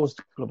 We opposed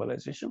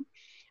globalization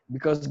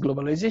because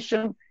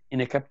globalization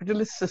in a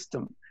capitalist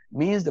system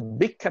means the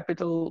big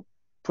capital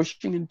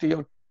pushing into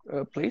your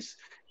place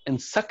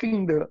and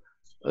sucking the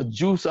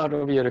juice out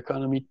of your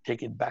economy,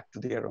 take it back to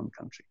their own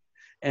country.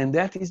 And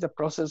that is the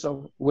process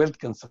of wealth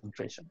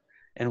concentration.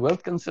 And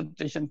wealth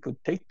concentration could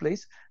take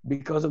place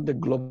because of the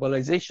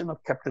globalization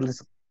of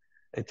capitalism.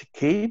 It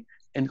came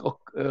and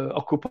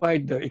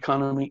occupied the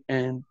economy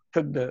and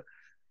took the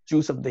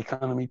juice of the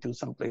economy to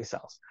someplace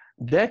else.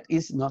 That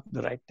is not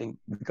the right thing,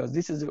 because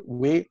this is a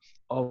way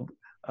of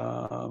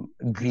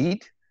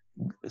greed.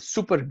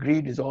 Super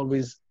greed is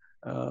always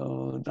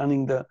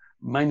running the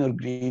minor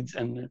greeds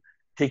and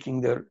taking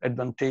their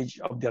advantage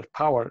of their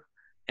power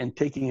and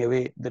taking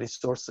away the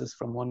resources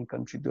from one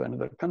country to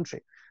another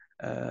country.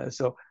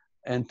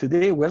 And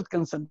today wealth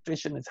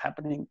concentration has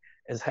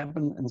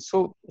happened in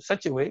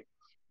such a way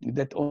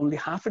that only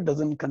half a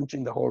dozen countries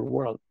in the whole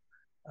world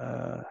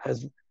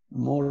has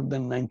more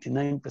than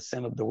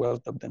 99% of the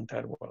wealth of the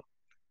entire world.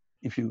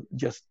 If you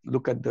just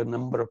look at the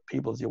number of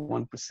people, you're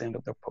 1%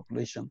 of the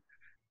population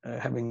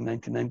having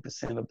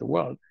 99% of the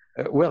world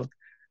wealth.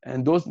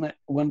 And those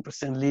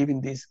 1% live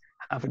in these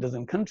half a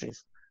dozen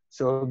countries.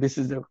 So this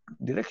is the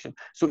direction.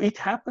 So it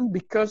happened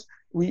because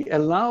we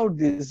allowed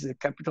this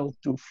capital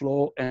to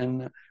flow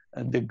and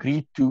the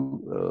greed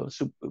to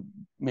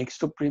make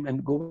supreme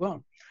and go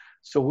on.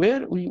 So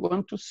where we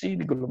want to see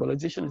the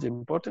globalization is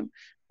important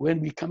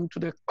when we come to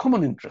the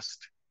common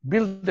interest,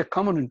 build the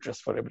common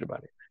interest for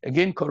everybody.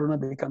 Again, Corona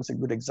becomes a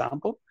good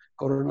example.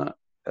 Corona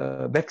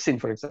vaccine,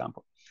 for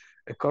example.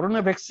 A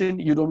Corona vaccine,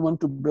 you don't want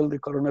to build a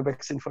Corona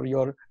vaccine for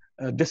your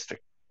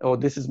district. Oh,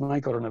 this is my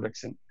Corona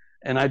vaccine,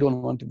 and I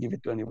don't want to give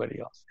it to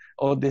anybody else.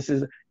 Or this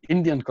is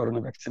Indian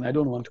Corona vaccine, I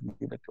don't want to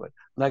give it to it.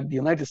 Like the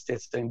United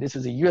States saying, this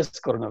is a US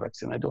Corona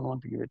vaccine, I don't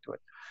want to give it to it.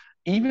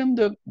 Even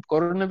the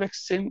Corona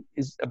vaccine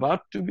is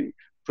about to be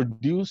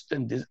produced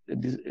and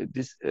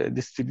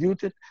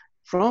distributed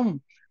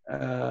from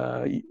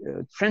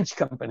French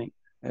company,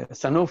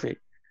 Sanofi.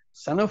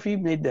 Sanofi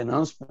made the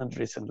announcement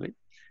recently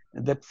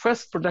that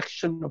first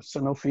production of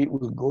Sanofi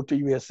will go to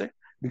USA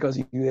because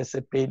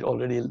USA paid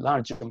already a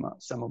large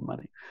sum of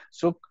money.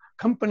 So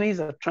companies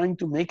are trying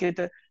to make it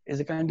as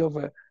a kind of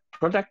a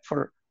product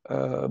for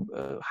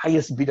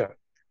highest bidder.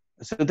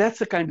 So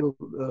that's a kind of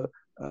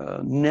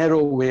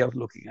narrow way of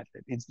looking at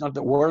it. It's not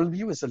the world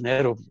view, it's a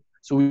narrow view.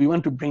 So we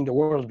want to bring the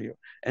world view.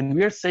 And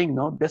we are saying,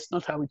 no, that's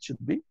not how it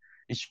should be.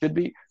 It should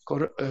be,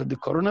 the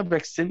Corona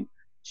vaccine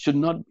should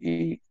not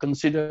be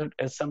considered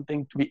as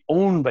something to be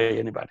owned by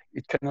anybody.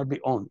 It cannot be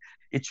owned.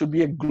 It should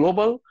be a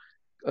global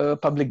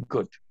public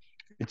good.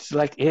 It's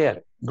like air,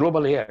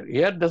 global air.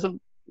 Air doesn't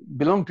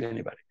belong to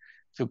anybody.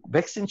 So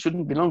vaccine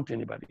shouldn't belong to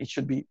anybody. It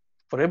should be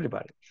for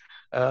everybody.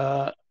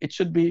 It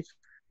should be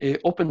an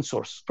open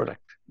source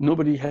product.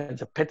 Nobody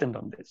has a patent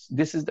on this.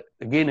 This is,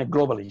 again, a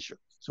global issue.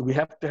 So we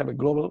have to have a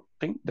global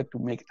thing that to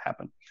make it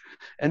happen.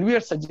 And we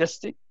are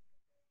suggesting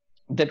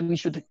that we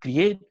should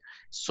create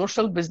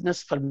social business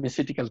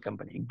pharmaceutical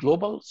company,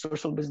 global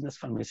social business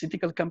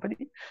pharmaceutical company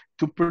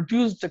to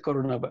produce the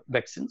corona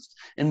vaccines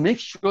and make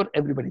sure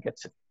everybody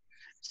gets it.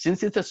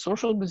 Since it's a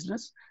social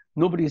business,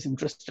 nobody is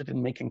interested in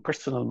making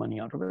personal money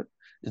out of it.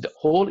 The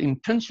whole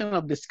intention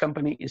of this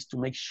company is to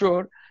make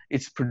sure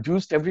it's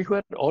produced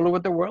everywhere, all over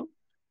the world,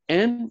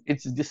 and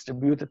it's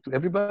distributed to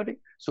everybody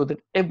so that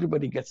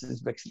everybody gets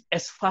this vaccine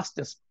as fast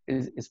as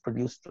is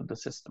produced through the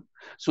system.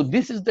 So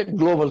this is the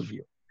global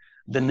view.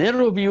 The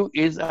narrow view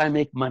is I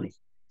make money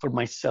for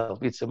myself.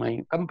 It's my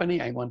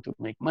company, I want to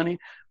make money.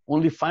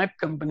 Only 5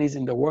 companies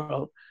in the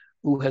world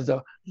who has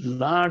a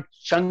large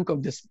chunk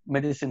of this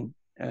medicine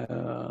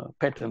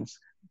patents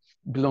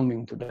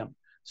belonging to them.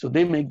 So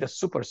they make the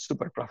super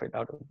profit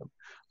out of them.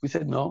 We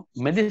said, no,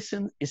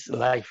 medicine is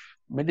life.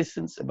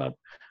 Medicine's about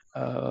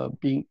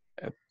being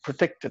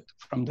protected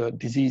from the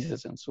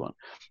diseases and so on.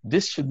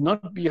 This should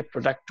not be a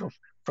product of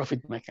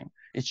profit making.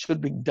 It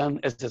should be done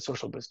as a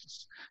social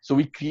business. So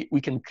we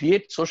can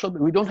create social,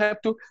 we don't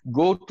have to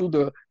go to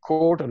the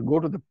court or go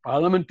to the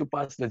parliament to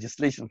pass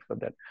legislation for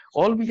that.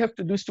 All we have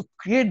to do is to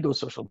create those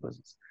social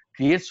business.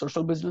 Create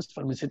social business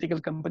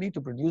pharmaceutical company to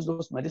produce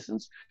those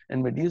medicines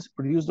and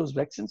produce those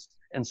vaccines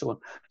and so on.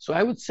 So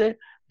I would say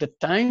the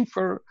time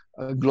for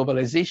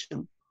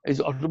globalization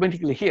is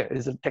automatically here.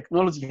 Is the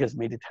technology has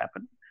made it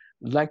happen.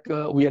 Like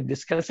we are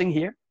discussing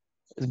here,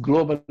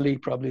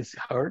 globally probably is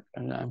heard,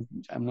 and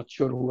I'm not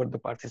sure who are the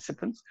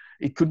participants.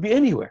 It could be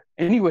anywhere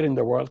in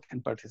the world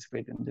can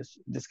participate in this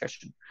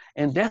discussion.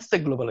 And that's the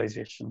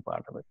globalization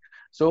part of it.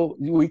 So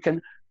we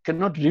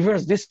cannot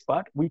reverse this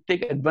part. We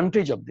take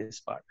advantage of this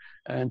part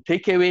and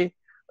take away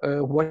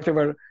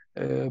whatever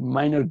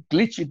minor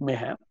glitch it may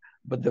have.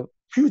 But the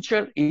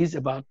future is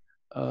about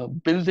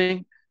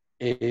building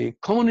a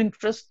common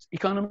interest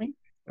economy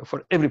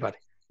for everybody.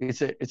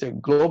 It's a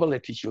global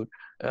attitude.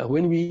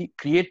 When we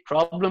create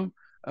problem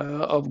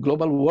of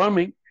global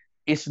warming,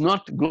 it's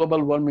not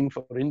global warming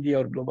for India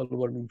or global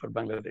warming for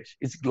Bangladesh.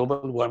 It's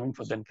global warming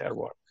for the entire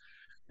world.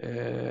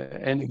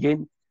 And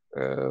again,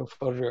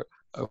 for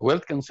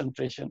wealth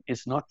concentration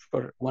is not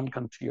for one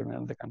country or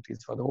another country,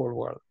 it's for the whole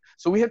world.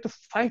 So we have to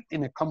fight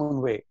in a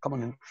common way,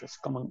 common interest,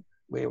 common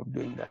way of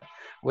doing that.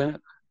 When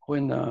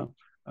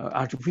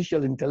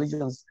artificial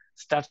intelligence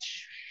starts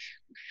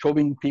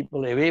shoving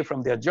people away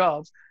from their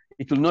jobs,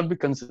 it will not be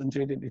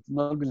concentrated, it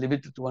will not be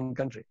limited to one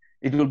country.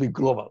 It will be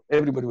global.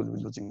 Everybody will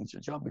be losing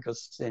their job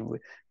because same way,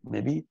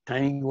 maybe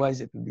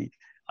timing-wise, it will be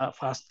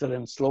faster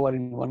and slower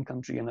in one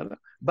country and another,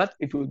 but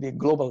it will be a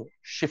global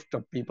shift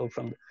of people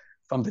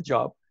from the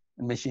job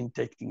and machine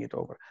taking it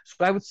over.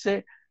 So I would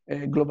say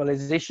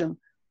globalization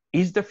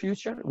is the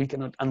future. We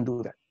cannot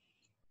undo that.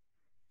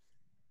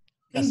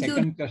 The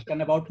second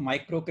question about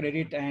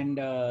microcredit and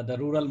the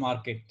rural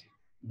market,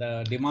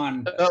 the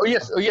demand.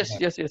 Yes.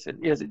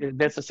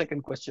 That's the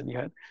second question you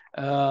had.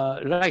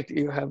 Right,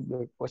 you have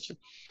the question.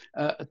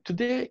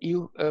 Today,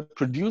 you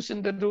produce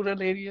in the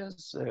rural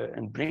areas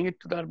and bring it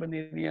to the urban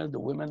areas. The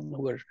women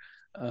who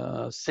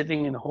are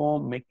sitting in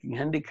home making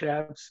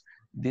handicrafts,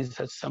 this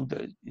has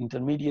the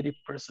intermediary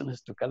person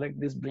has to collect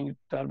this, bring it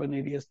to urban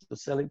areas to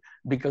sell it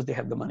because they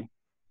have the money,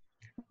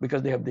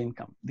 because they have the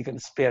income. They can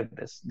spare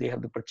this. They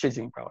have the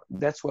purchasing power.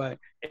 That's why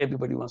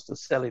everybody wants to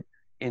sell it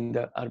in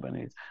the urban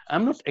areas.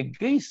 I'm not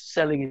against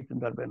selling it in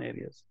the urban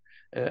areas.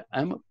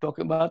 I'm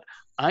talking about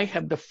I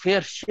have the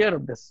fair share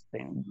of this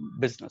thing,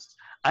 business.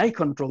 I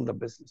control the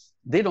business.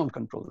 They don't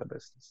control the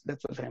business.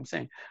 That's what I'm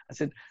saying. I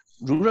said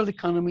rural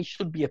economy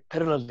should be a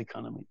parallel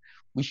economy.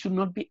 We should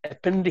not be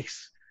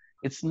appendix.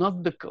 It's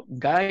not the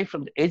guy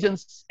from the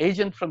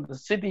agent from the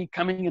city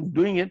coming and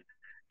doing it,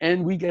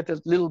 and we get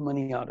a little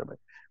money out of it,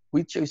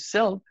 which you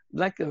sell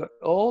like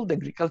all the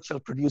agricultural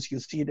produce. You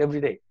see it every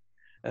day.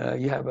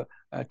 You have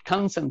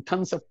tons and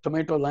tons of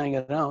tomato lying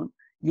around.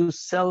 You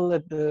sell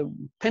at the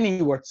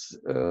penny worths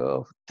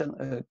of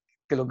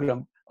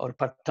kilogram or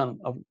per ton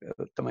of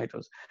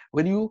tomatoes.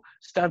 When you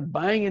start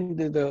buying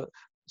into the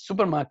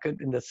supermarket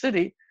in the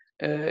city,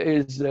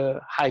 is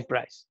high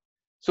price.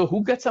 So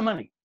who gets the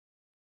money?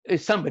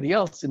 It's somebody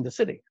else in the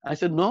city. I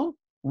said, no,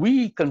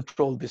 we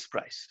control this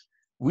price.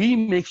 We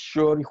make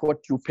sure what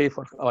you pay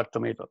for our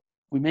tomato.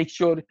 We make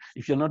sure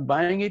if you're not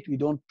buying it, we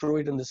don't throw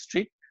it on the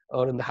street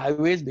or in the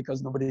highways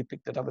because nobody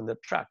picked it up in the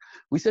truck.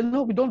 We said,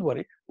 no, we don't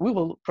worry. We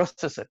will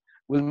process it.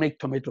 We'll make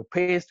tomato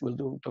paste. We'll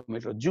do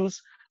tomato juice.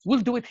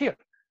 We'll do it here.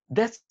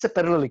 That's a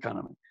parallel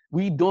economy.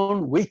 We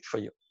don't wait for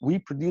you. We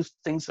produce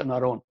things on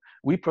our own.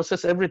 We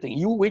process everything.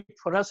 You wait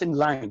for us in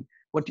line.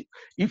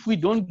 If we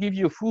don't give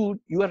you food,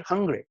 you are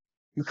hungry.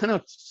 You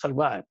cannot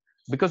survive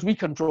because we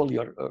control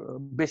your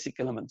basic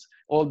elements.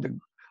 All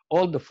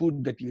the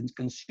food that you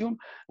consume,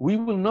 we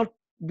will not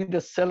be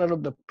the seller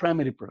of the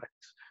primary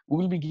products. we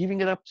will be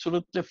giving it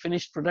absolutely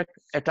finished product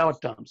at our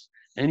terms.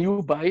 And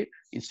you buy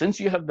it. Since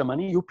you have the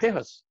money, you pay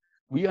us.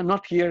 We are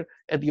not here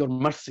at your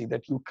mercy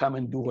that you come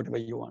and do whatever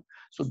you want.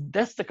 So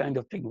that's the kind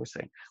of thing we're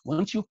saying.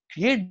 Once you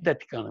create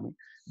that economy,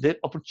 the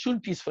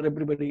opportunities for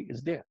everybody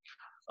is there.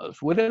 So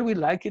whether we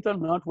like it or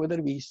not,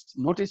 whether we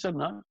notice or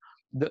not,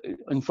 the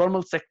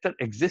informal sector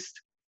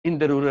exists in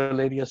the rural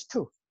areas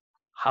too.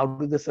 How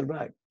do they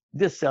survive?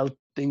 They sell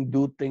things,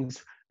 do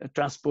things,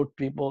 transport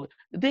people.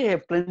 They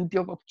have plenty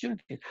of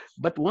opportunities.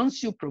 But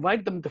once you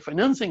provide them the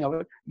financing of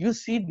it, you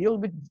see they'll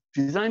be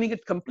designing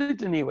it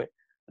completely new way.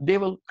 They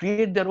will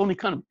create their own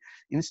economy.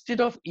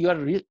 Instead of you are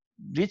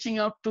reaching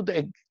out to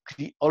the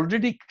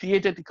already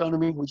created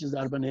economy, which is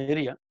the urban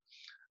area,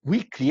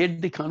 we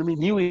create the economy,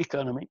 new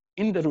economy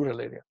in the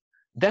rural area.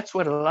 That's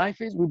where life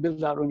is. We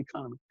build our own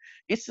economy.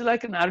 It's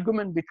like an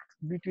argument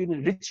between a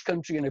rich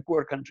country and a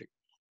poor country.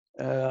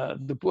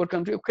 The poor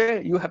country,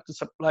 okay, you have to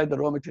supply the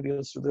raw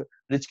materials to the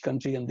rich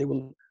country and they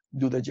will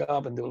do the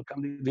job and they will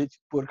come. The rich,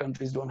 poor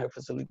countries don't have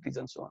facilities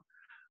and so on.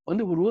 When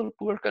the rural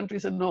poor country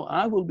said, no,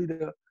 I will be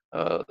the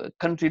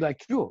country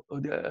like you,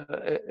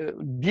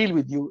 deal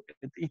with you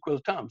at equal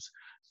terms,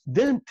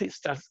 then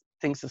things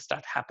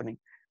start happening.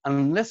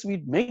 Unless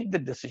we make the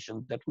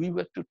decision that we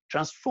were to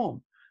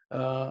transform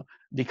the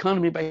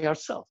economy by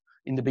ourselves.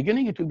 In the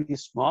beginning, it will be a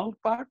small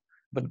part,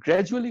 but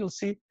gradually you'll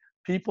see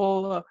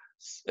people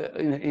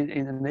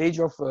in an age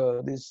of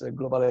this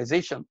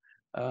globalization,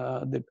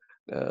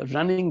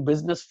 running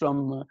business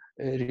from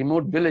a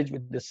remote village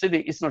with the city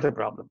is not a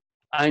problem.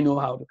 I know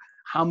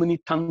how many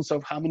tons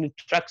of, how many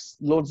trucks,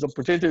 loads of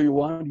potato you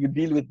want, you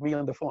deal with me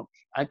on the phone.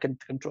 I can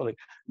control it.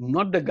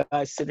 Not the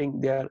guy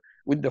sitting there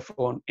with the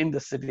phone in the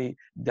city,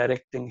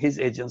 directing his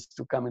agents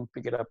to come and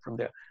pick it up from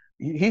there.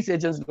 His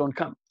agents don't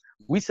come.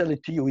 We sell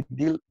it to you, we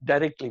deal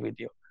directly with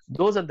you.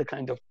 Those are the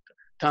kind of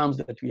terms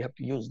that we have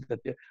to use, that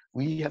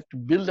we have to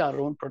build our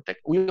own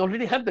protect. We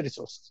already have the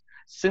resources.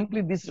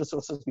 Simply these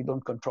resources we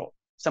don't control.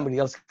 Somebody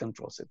else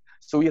controls it.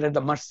 So we are at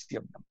the mercy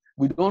of them.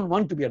 We don't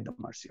want to be at the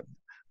mercy of them.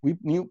 We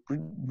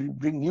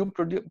bring new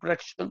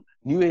production,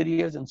 new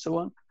areas and so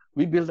on.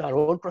 We build our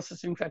own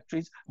processing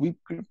factories. We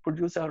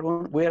produce our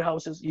own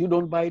warehouses. You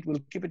don't buy it, we'll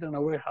keep it in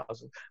our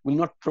warehouses. We'll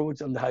not throw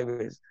it on the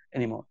highways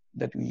anymore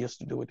that we used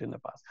to do it in the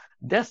past.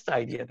 That's the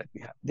idea that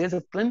we have. There's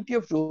plenty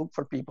of room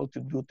for people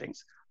to do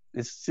things.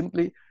 It's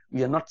simply,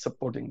 we are not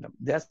supporting them.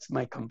 That's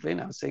my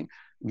complaint. I'm saying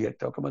we are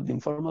talking about the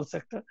informal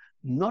sector.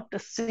 Not a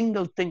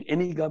single thing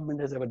any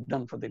government has ever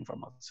done for the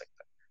informal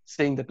sector,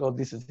 saying that, oh,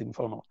 this is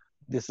informal.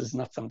 This is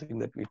not something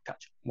that we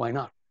touch. Why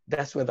not?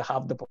 That's where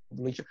half the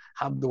population,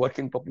 half the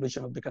working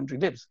population of the country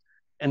lives.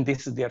 And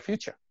this is their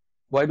future.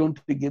 Why don't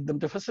we give them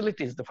the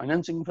facilities, the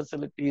financing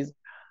facilities,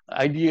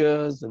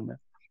 ideas, and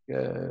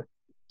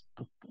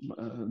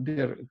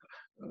their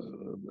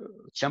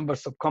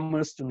chambers of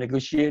commerce to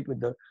negotiate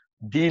with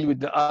deal with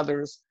the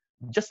others,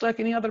 just like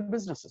any other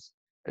businesses.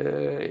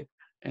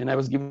 And I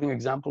was giving an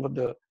example of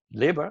the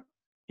labor.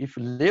 If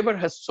labor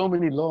has so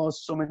many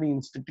laws, so many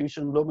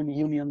institutions, so many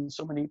unions,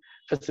 so many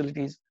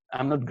facilities,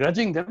 I'm not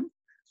grudging them,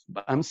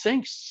 but I'm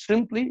saying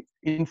simply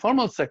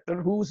informal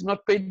sector who is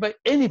not paid by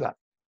anybody,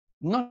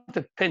 not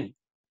a penny.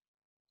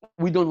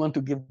 We don't want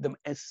to give them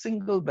a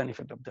single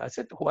benefit of that. I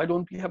said, why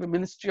don't we have a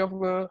ministry of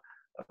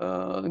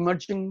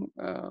emerging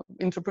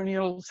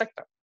entrepreneurial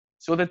sector,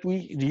 so that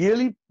we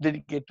really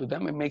dedicate to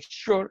them and make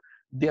sure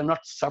they are not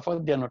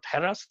suffered, they are not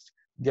harassed,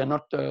 they are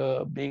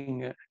not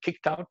being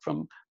kicked out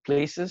from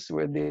places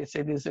where they say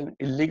it is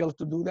illegal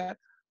to do that.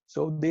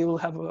 So they will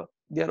have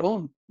their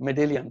own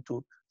medallion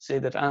to say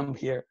that I'm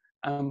here,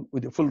 I'm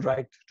with the full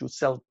right to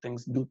sell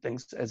things, do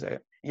things as I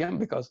am,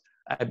 because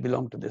I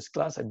belong to this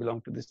class, I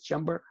belong to this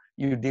chamber,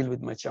 you deal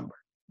with my chamber.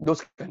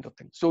 Those kind of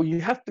things. So you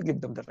have to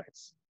give them the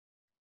rights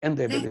and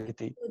the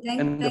ability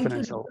and the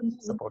financial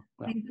support.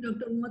 Thank you,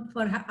 Dr. Umad,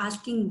 for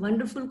asking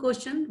wonderful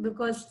question,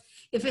 because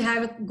if we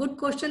have a good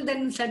question,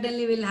 then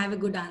certainly we'll have a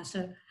good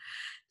answer.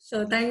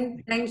 So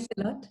thanks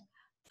a lot.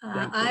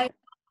 I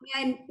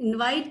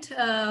invite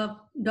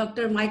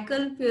Dr.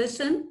 Michael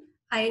Pearson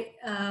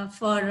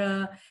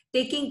for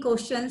taking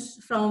questions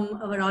from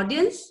our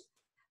audience.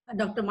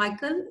 Dr.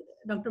 Michael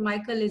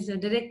is the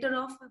director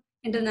of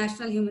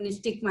International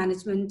Humanistic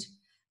Management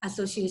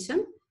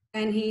Association,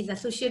 and he is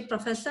associate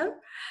professor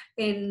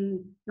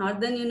in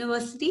Northern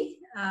University.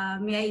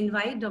 May I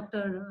invite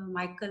Dr.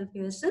 Michael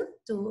Pearson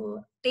to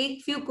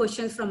take few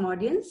questions from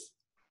audience.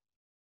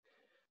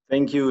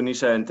 Thank you,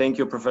 Nisha, and thank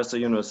you, Professor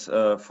Yunus,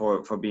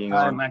 for being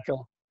on. Hi,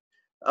 Michael.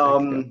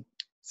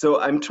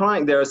 So I'm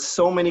trying, there are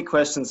so many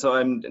questions, so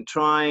I'm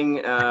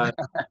trying to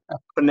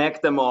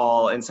connect them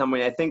all in some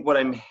way. I think what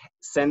I'm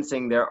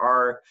sensing, there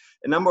are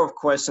a number of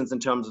questions in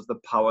terms of the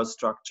power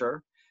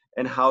structure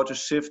and how to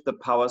shift the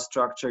power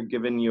structure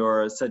given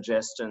your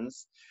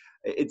suggestions.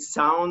 It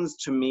sounds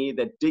to me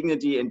that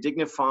dignity and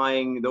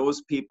dignifying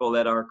those people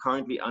that are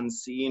currently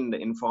unseen, the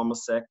informal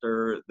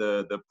sector,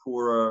 the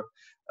poorer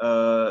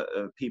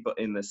people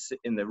in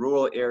the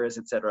rural areas,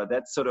 etc.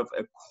 That's sort of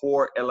a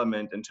core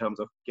element in terms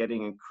of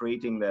getting and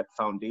creating that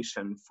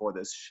foundation for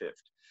this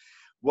shift.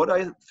 what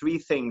are 3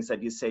 things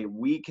that you say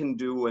we can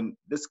do, and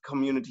this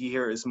community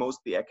here is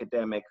mostly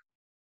academic,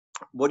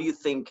 what do you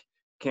think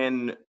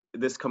can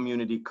this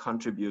community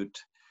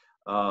contribute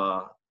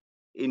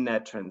in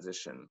that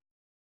transition?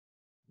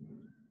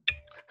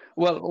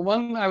 Well,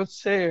 one I would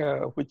say,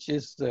 which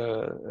is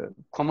the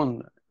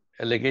common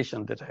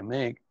allegation that I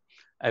make,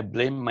 I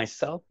blame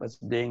myself as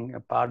being a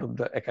part of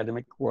the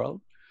academic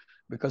world,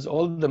 because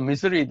all the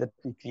misery that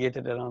we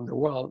created around the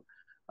world,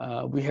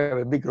 we have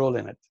a big role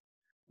in it.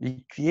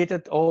 We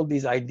created all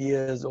these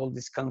ideas, all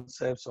these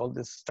concepts, all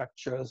these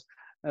structures.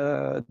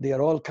 They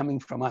are all coming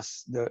from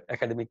us, the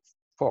academic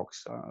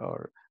folks,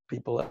 or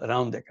people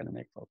around the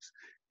academic folks.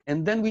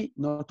 And then we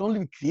not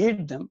only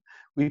create them,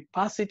 we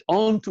pass it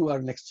on to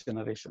our next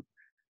generation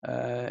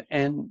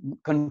and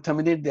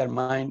contaminate their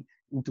mind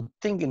into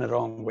thinking in a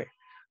wrong way.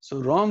 So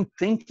wrong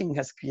thinking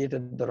has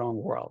created the wrong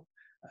world.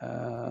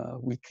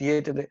 We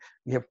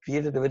have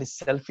created a very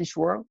selfish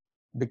world,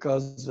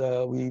 because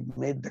we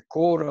made the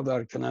core of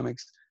our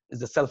economics is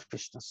the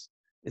selfishness.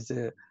 It's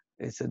a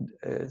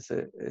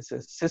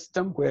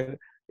system where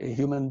a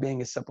human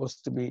being is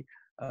supposed to be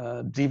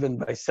driven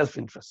by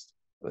self-interest,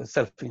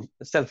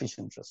 selfish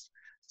interest.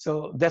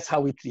 So that's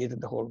how we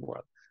created the whole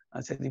world.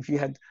 I said, if you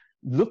had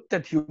looked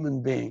at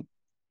human being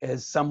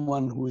as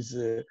someone who is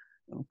a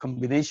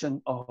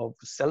combination of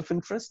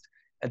self-interest,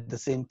 at the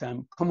same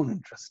time common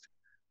interest.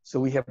 So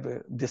we have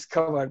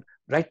discovered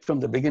right from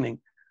the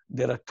beginning,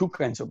 there are 2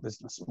 kinds of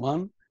business.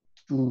 One,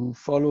 to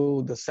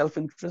follow the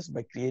self-interest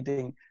by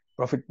creating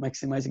profit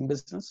maximizing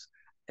business.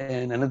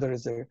 And another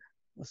is a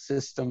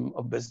system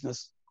of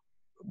business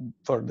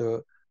for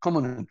the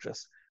common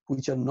interests,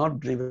 which are not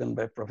driven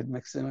by profit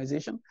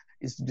maximization.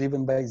 It's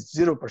driven by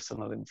 0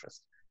 personal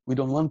interest. We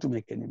don't want to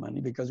make any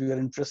money because we are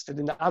interested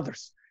in the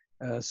others,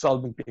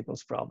 solving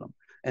people's problem.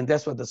 And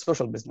that's where the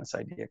social business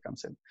idea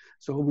comes in.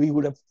 So we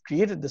would have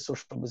created the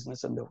social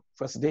business on the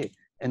first day,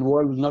 and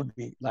world will not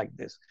be like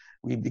this.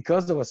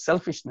 Because of our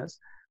selfishness,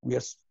 we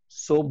are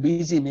so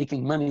busy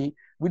making money,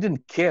 we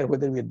didn't care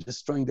whether we are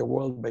destroying the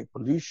world by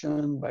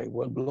pollution, by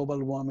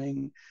global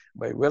warming,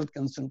 by wealth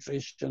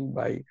concentration,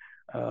 by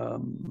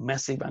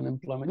massive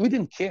unemployment. We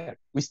didn't care.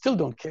 We still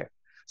don't care.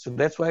 So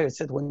that's why I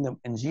said when the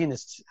engine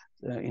is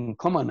in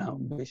coma now,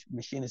 the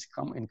machine is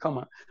in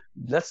coma,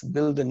 let's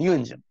build a new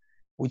engine,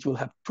 which will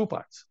have 2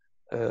 parts,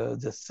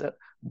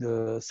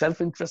 the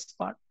self-interest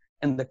part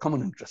and the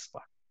common interest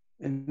part.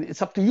 And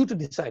it's up to you to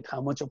decide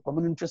how much of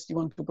common interest you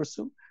want to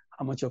pursue,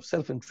 how much of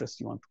self-interest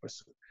you want to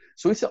pursue.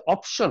 So it's an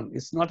option.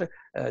 It's not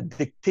a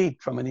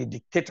dictate from any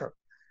dictator.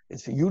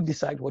 It's you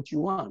decide what you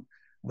want.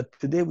 But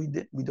today we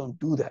don't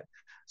do that.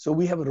 So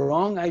we have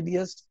wrong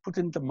ideas put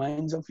into the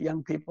minds of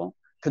young people,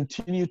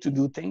 continue to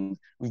do things.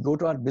 We go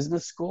to our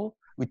business school.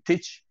 We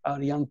teach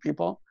our young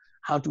people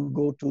how to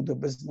go to the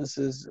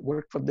businesses,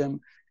 work for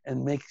them,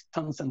 and make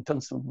tons and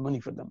tons of money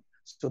for them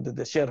so that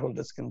the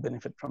shareholders can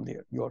benefit from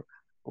your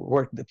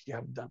work that you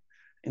have done.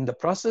 In the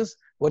process,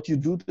 what you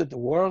do to the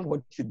world,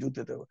 what you do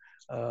to the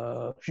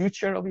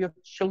future of your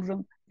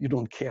children, you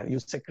don't care. You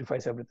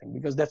sacrifice everything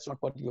because that's not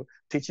what you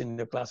teach in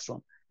the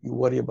classroom. You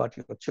worry about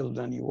your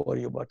children, you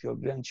worry about your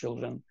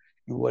grandchildren,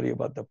 you worry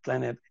about the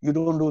planet. You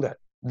don't do that.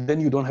 Then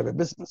you don't have a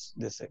business,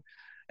 they say.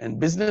 And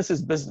business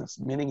is business,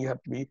 meaning you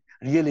have to be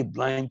really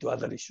blind to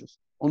other issues.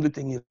 Only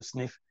thing you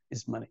sniff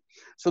is money.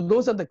 So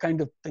those are the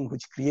kind of things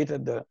which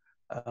created the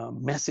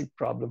massive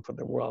problem for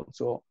the world.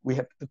 So we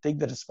have to take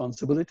the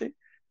responsibility.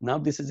 Now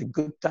this is a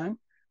good time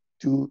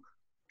to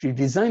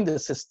redesign the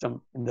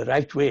system in the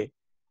right way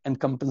and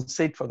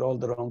compensate for all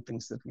the wrong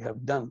things that we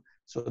have done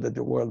so that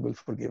the world will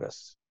forgive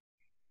us.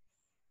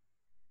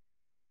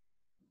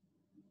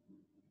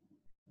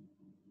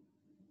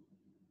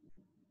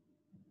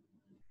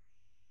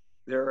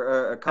 There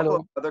are a couple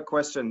of other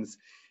questions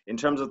in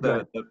terms of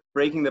the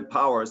breaking the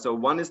power. So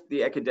one is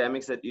the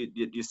academics that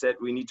you said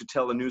we need to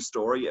tell a new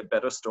story, a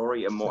better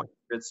story, a more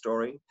accurate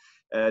story.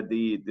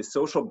 The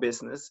social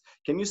business.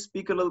 Can you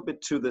speak a little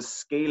bit to the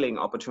scaling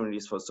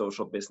opportunities for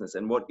social business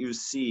and what you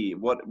see,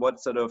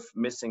 what's sort of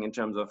missing in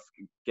terms of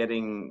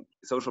getting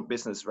social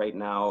business right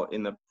now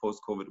in the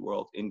post-COVID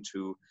world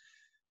into,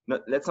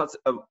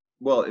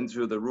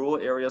 into the rural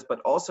areas,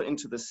 but also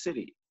into the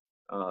city.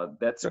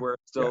 That's where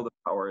still the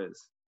power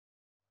is.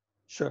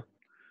 Sure.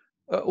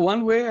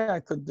 One way I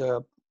could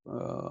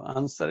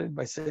answer it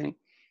by saying,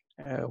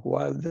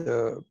 while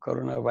the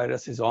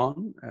coronavirus is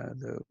on,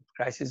 the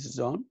crisis is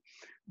on,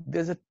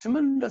 there's a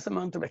tremendous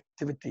amount of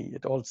activity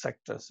at all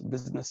sectors,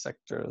 business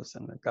sectors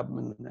and the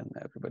government and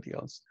everybody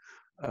else,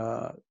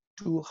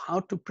 to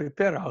how to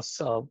prepare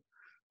ourselves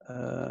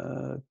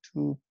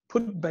to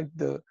put back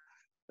the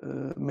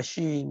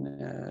machine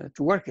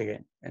to work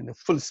again and the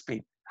full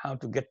speed, how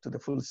to get to the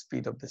full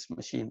speed of this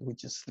machine,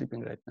 which is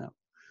sleeping right now.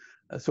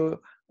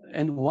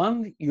 And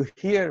one, you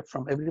hear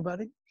from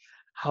everybody,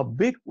 how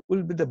big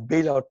will be the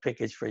bailout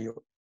package for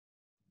you?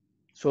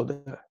 So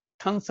the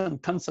tons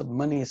and tons of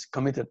money is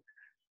committed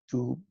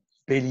to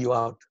bail you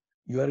out.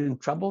 You are in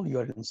trouble, you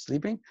are in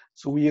sleeping.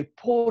 So we are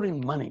pouring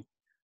money,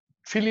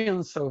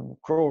 trillions of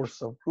crores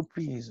of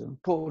rupees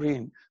and pour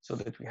in so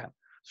that we have.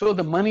 So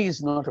the money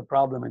is not a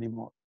problem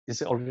anymore.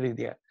 It's already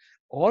there.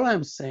 All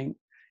I'm saying,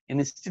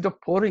 instead of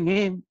pouring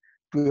in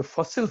to a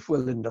fossil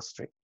fuel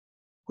industry,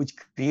 which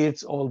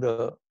creates all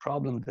the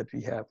problems that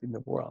we have in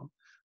the world.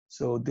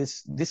 So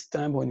this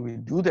time when we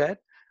do that,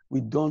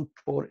 we don't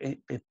pour a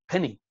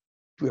penny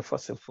to a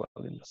fossil fuel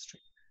industry.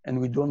 And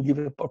we don't give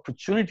an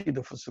opportunity to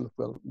the fossil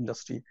fuel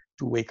industry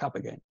to wake up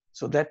again.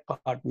 So that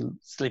part will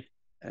slip.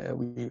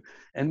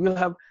 And we'll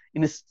have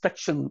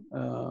inspection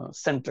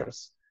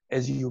centers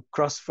as you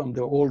cross from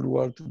the old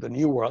world to the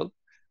new world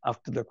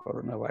after the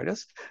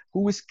coronavirus.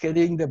 Who is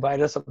carrying the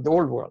virus of the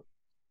old world?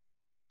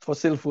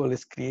 Fossil fuel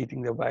is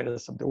creating the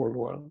virus of the old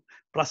world.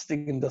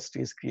 Plastic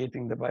industry is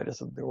creating the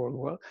virus of the old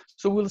world.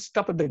 So we'll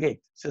stop at the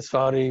gate. Say,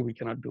 sorry, we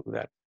cannot do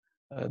that.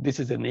 This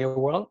is a new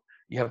world.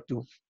 You have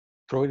to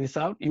throw this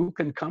out. You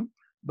can come,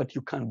 but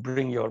you can't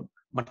bring your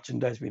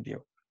merchandise with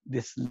you.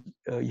 This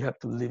you have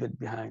to leave it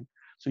behind.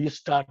 So you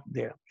start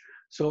there.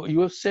 So you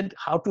have said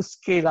how to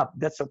scale up.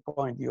 That's a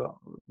point you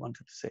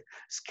wanted to say.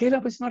 Scale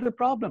up is not a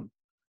problem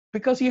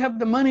because you have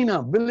the money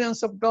now,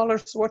 billions of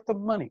dollars worth of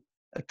money,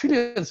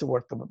 trillions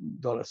worth of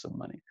dollars of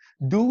money.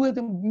 Do with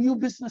the new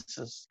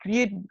businesses,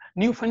 create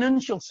new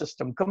financial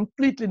system,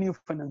 completely new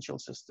financial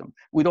system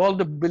with all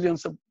the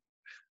billions of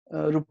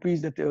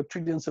rupees that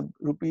trillions of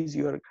rupees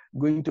you are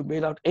going to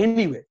bail out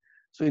anyway.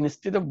 So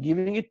instead of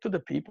giving it to the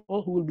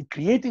people who will be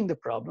creating the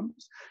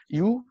problems,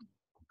 you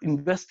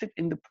invest it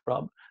in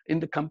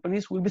the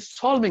companies who will be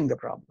solving the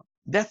problem.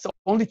 That's the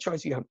only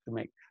choice you have to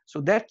make. So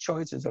that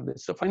choice is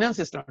always. So finance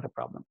is not a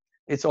problem.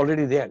 It's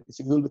already there.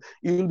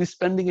 You'll be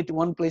spending it in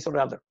one place or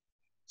other.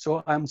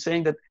 So I'm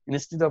saying that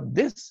instead of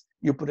this,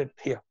 you put it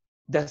here.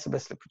 That's the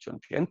best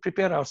opportunity. And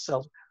prepare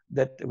ourselves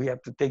that we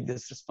have to take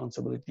this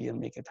responsibility and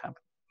make it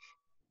happen.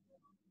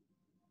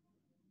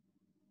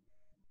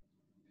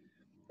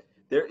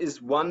 There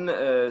is one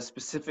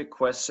specific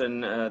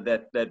question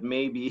that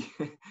maybe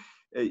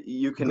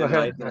you can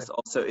enlighten us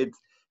also.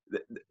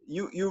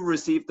 You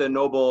received the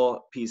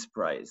Nobel Peace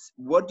Prize.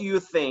 What do you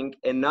think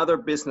another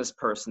business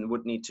person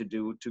would need to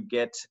do to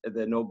get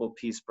the Nobel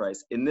Peace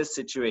Prize in this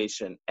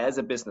situation as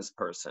a business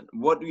person?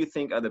 What do you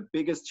think are the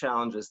biggest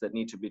challenges that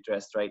need to be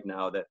addressed right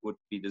now that would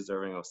be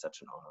deserving of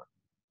such an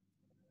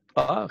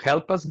honor?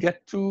 Help us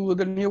get to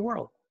the new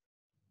world.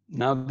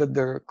 Now that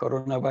the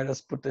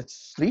coronavirus put us to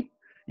sleep,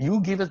 you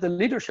give us the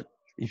leadership.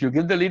 If you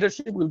give the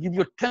leadership, we'll give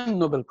you 10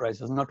 Nobel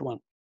Prizes, not one.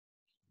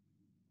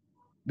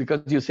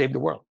 Because you saved the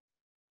world.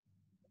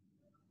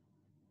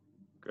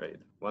 Great,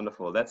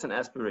 wonderful. That's an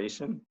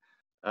aspiration.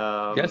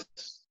 Yes.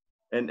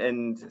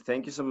 And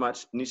thank you so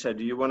much. Nisha,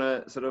 do you want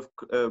to sort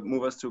of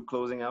move us to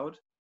closing out?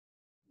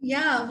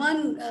 Yeah,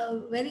 one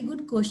very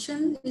good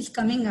question is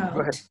coming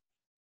out.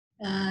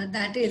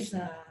 That is,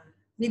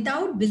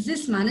 without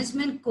business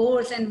management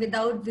course and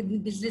without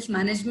business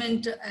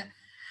management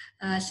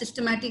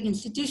systematic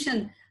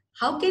institution,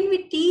 how can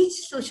we teach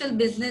social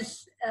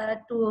business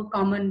to a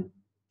common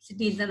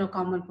citizen or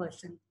common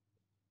person?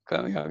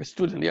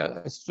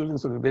 Yeah,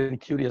 students are very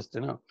curious to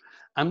know.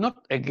 I'm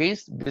not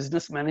against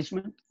business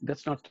management.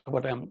 That's not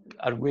what I'm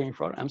arguing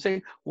for. I'm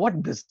saying,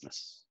 what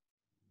business?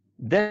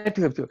 That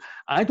you have to.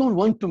 I don't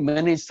want to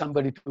manage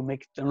somebody to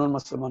make an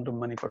enormous amount of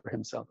money for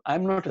himself.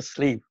 I'm not a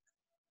slave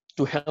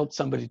to help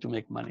somebody to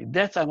make money.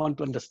 That's I want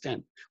to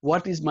understand.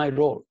 What is my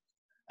role?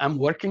 I'm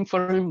working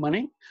for him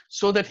money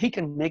so that he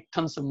can make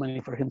tons of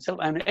money for himself.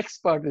 I'm an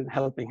expert in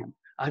helping him.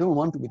 I don't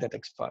want to be that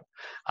expert.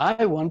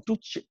 I want to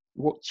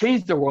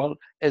change the world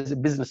as a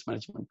business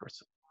management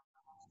person.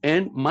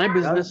 And my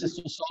business is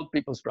to solve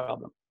people's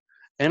problems.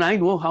 And I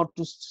know how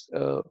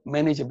to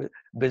manage a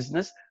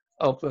business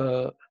of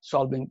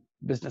solving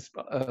business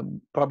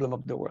problem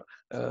of the world,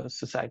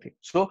 society.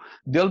 So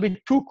there'll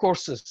be 2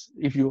 courses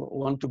if you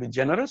want to be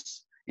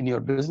generous in your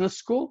business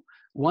school.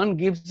 One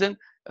gives a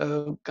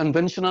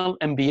conventional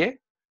MBA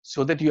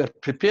so that you are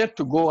prepared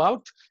to go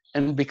out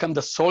and become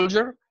the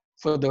soldier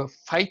for the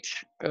fight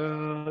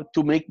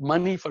to make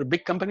money for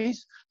big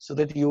companies, so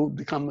that you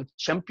become a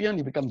champion,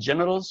 you become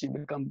generals, you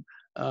become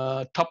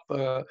top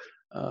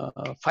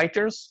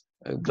fighters,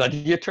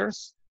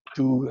 gladiators,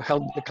 to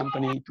help the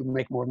company to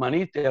make more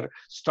money. Their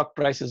stock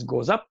prices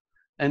goes up,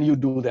 and you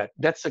do that.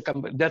 That's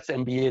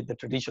MBA, the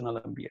traditional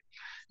MBA.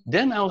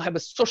 Then I'll have a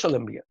social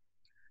MBA.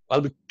 I'll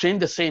be trained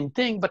the same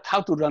thing, but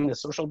how to run a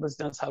social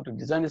business, how to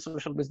design a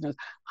social business,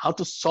 how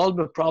to solve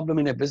a problem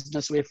in a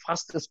business way,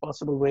 fastest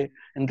possible way,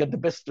 and get the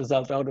best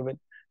result out of it.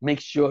 Make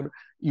sure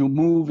you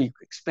move, you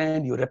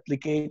expand, you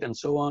replicate, and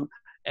so on.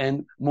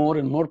 And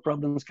more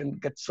problems can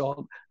get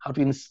solved. How to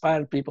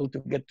inspire people to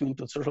get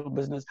into social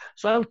business.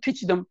 So I'll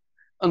teach them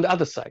on the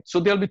other side. So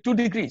there'll be 2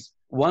 degrees.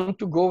 One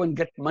to go and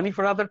get money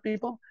for other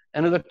people,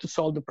 another to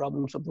solve the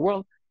problems of the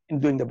world in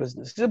doing the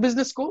business. It's a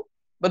business school,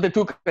 but there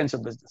are 2 kinds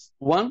of business.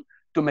 One,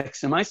 to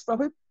maximize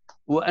profit,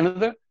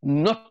 another,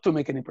 not to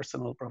make any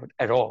personal profit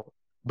at all,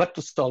 but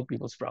to solve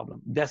people's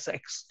problems. That's the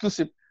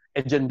exclusive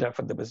agenda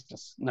for the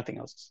business, nothing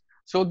else.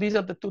 So these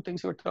are the 2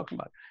 things we're talking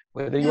about.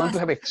 Whether you want to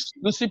have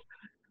exclusive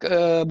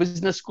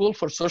business school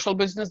for social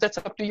business, that's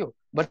up to you.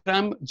 But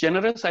I'm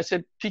generous. I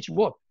said, teach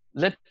both.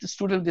 let the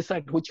student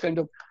decide which kind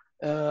of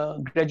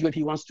graduate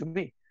he wants to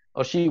be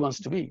or she wants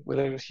to be,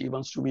 whether she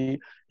wants to be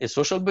a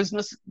social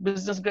business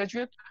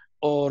graduate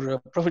or a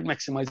profit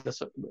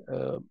maximizer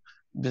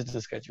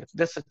business graduate.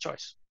 That's a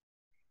choice.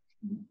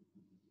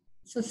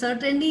 So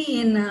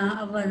certainly in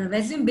our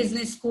VESIM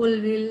Business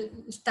School, we'll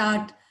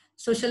start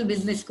social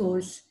business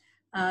course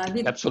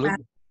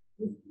Absolutely.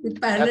 with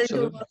parallel to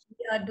Absolutely. what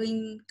we are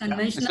doing Yeah,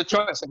 conventional. it's a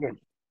choice again.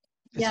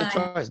 It's a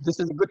choice. This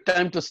is a good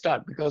time to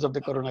start because of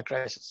the corona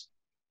crisis.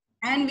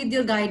 And with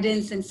your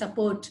guidance and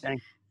support,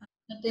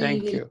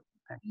 Thank you.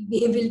 We'll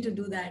be able to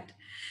do that.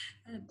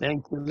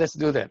 Thank you. Let's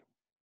do that.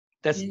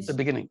 That's Yes. the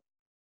beginning.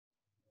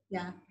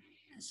 Yeah.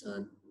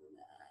 So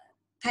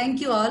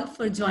thank you all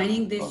for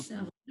joining this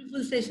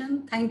wonderful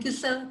session. Thank you,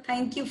 sir.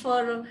 Thank you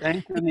for.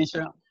 Thank you,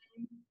 Nisha.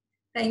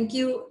 Thank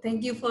you.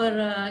 Thank you for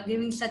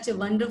giving such a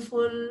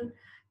wonderful,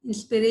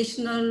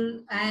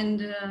 inspirational,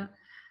 and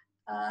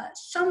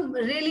some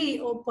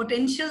really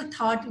potential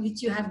thought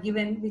which you have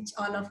given, which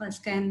all of us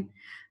can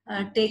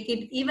take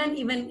it. Even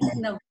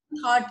in a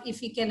thought,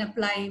 if we can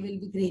apply, will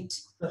be great.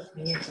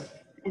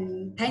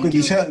 And thank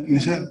you. Nisha,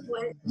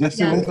 just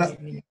a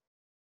minute.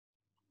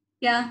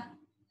 Yeah.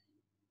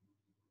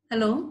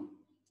 Hello.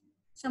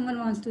 Someone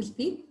wants to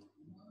speak.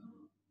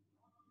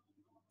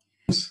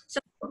 So,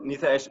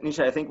 Nisha,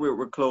 I think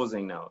we're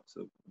closing now.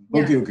 So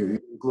yeah. Okay,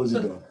 close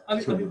it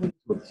down.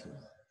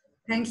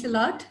 Thanks a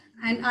lot,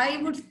 and I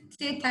would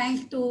say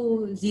thanks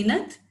to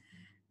Zinat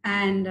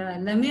and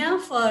Lamia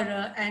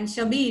and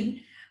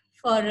Shabir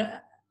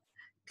for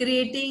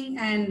creating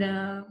and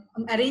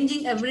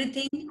arranging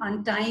everything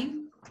on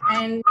time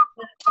and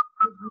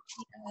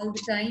all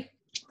the time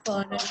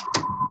for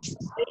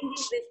arranging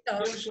this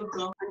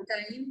talk on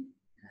time.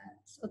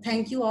 So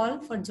thank you all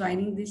for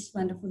joining this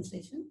wonderful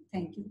session.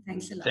 Thank you.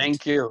 Thanks a lot.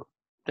 Thank you.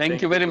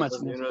 Thank you very much,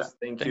 Yunus.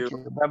 Thank you.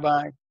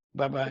 Bye-bye.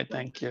 Bye-bye.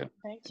 Thank you.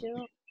 Thank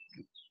you.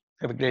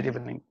 Have a great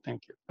evening.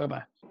 Thank you.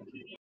 Bye-bye.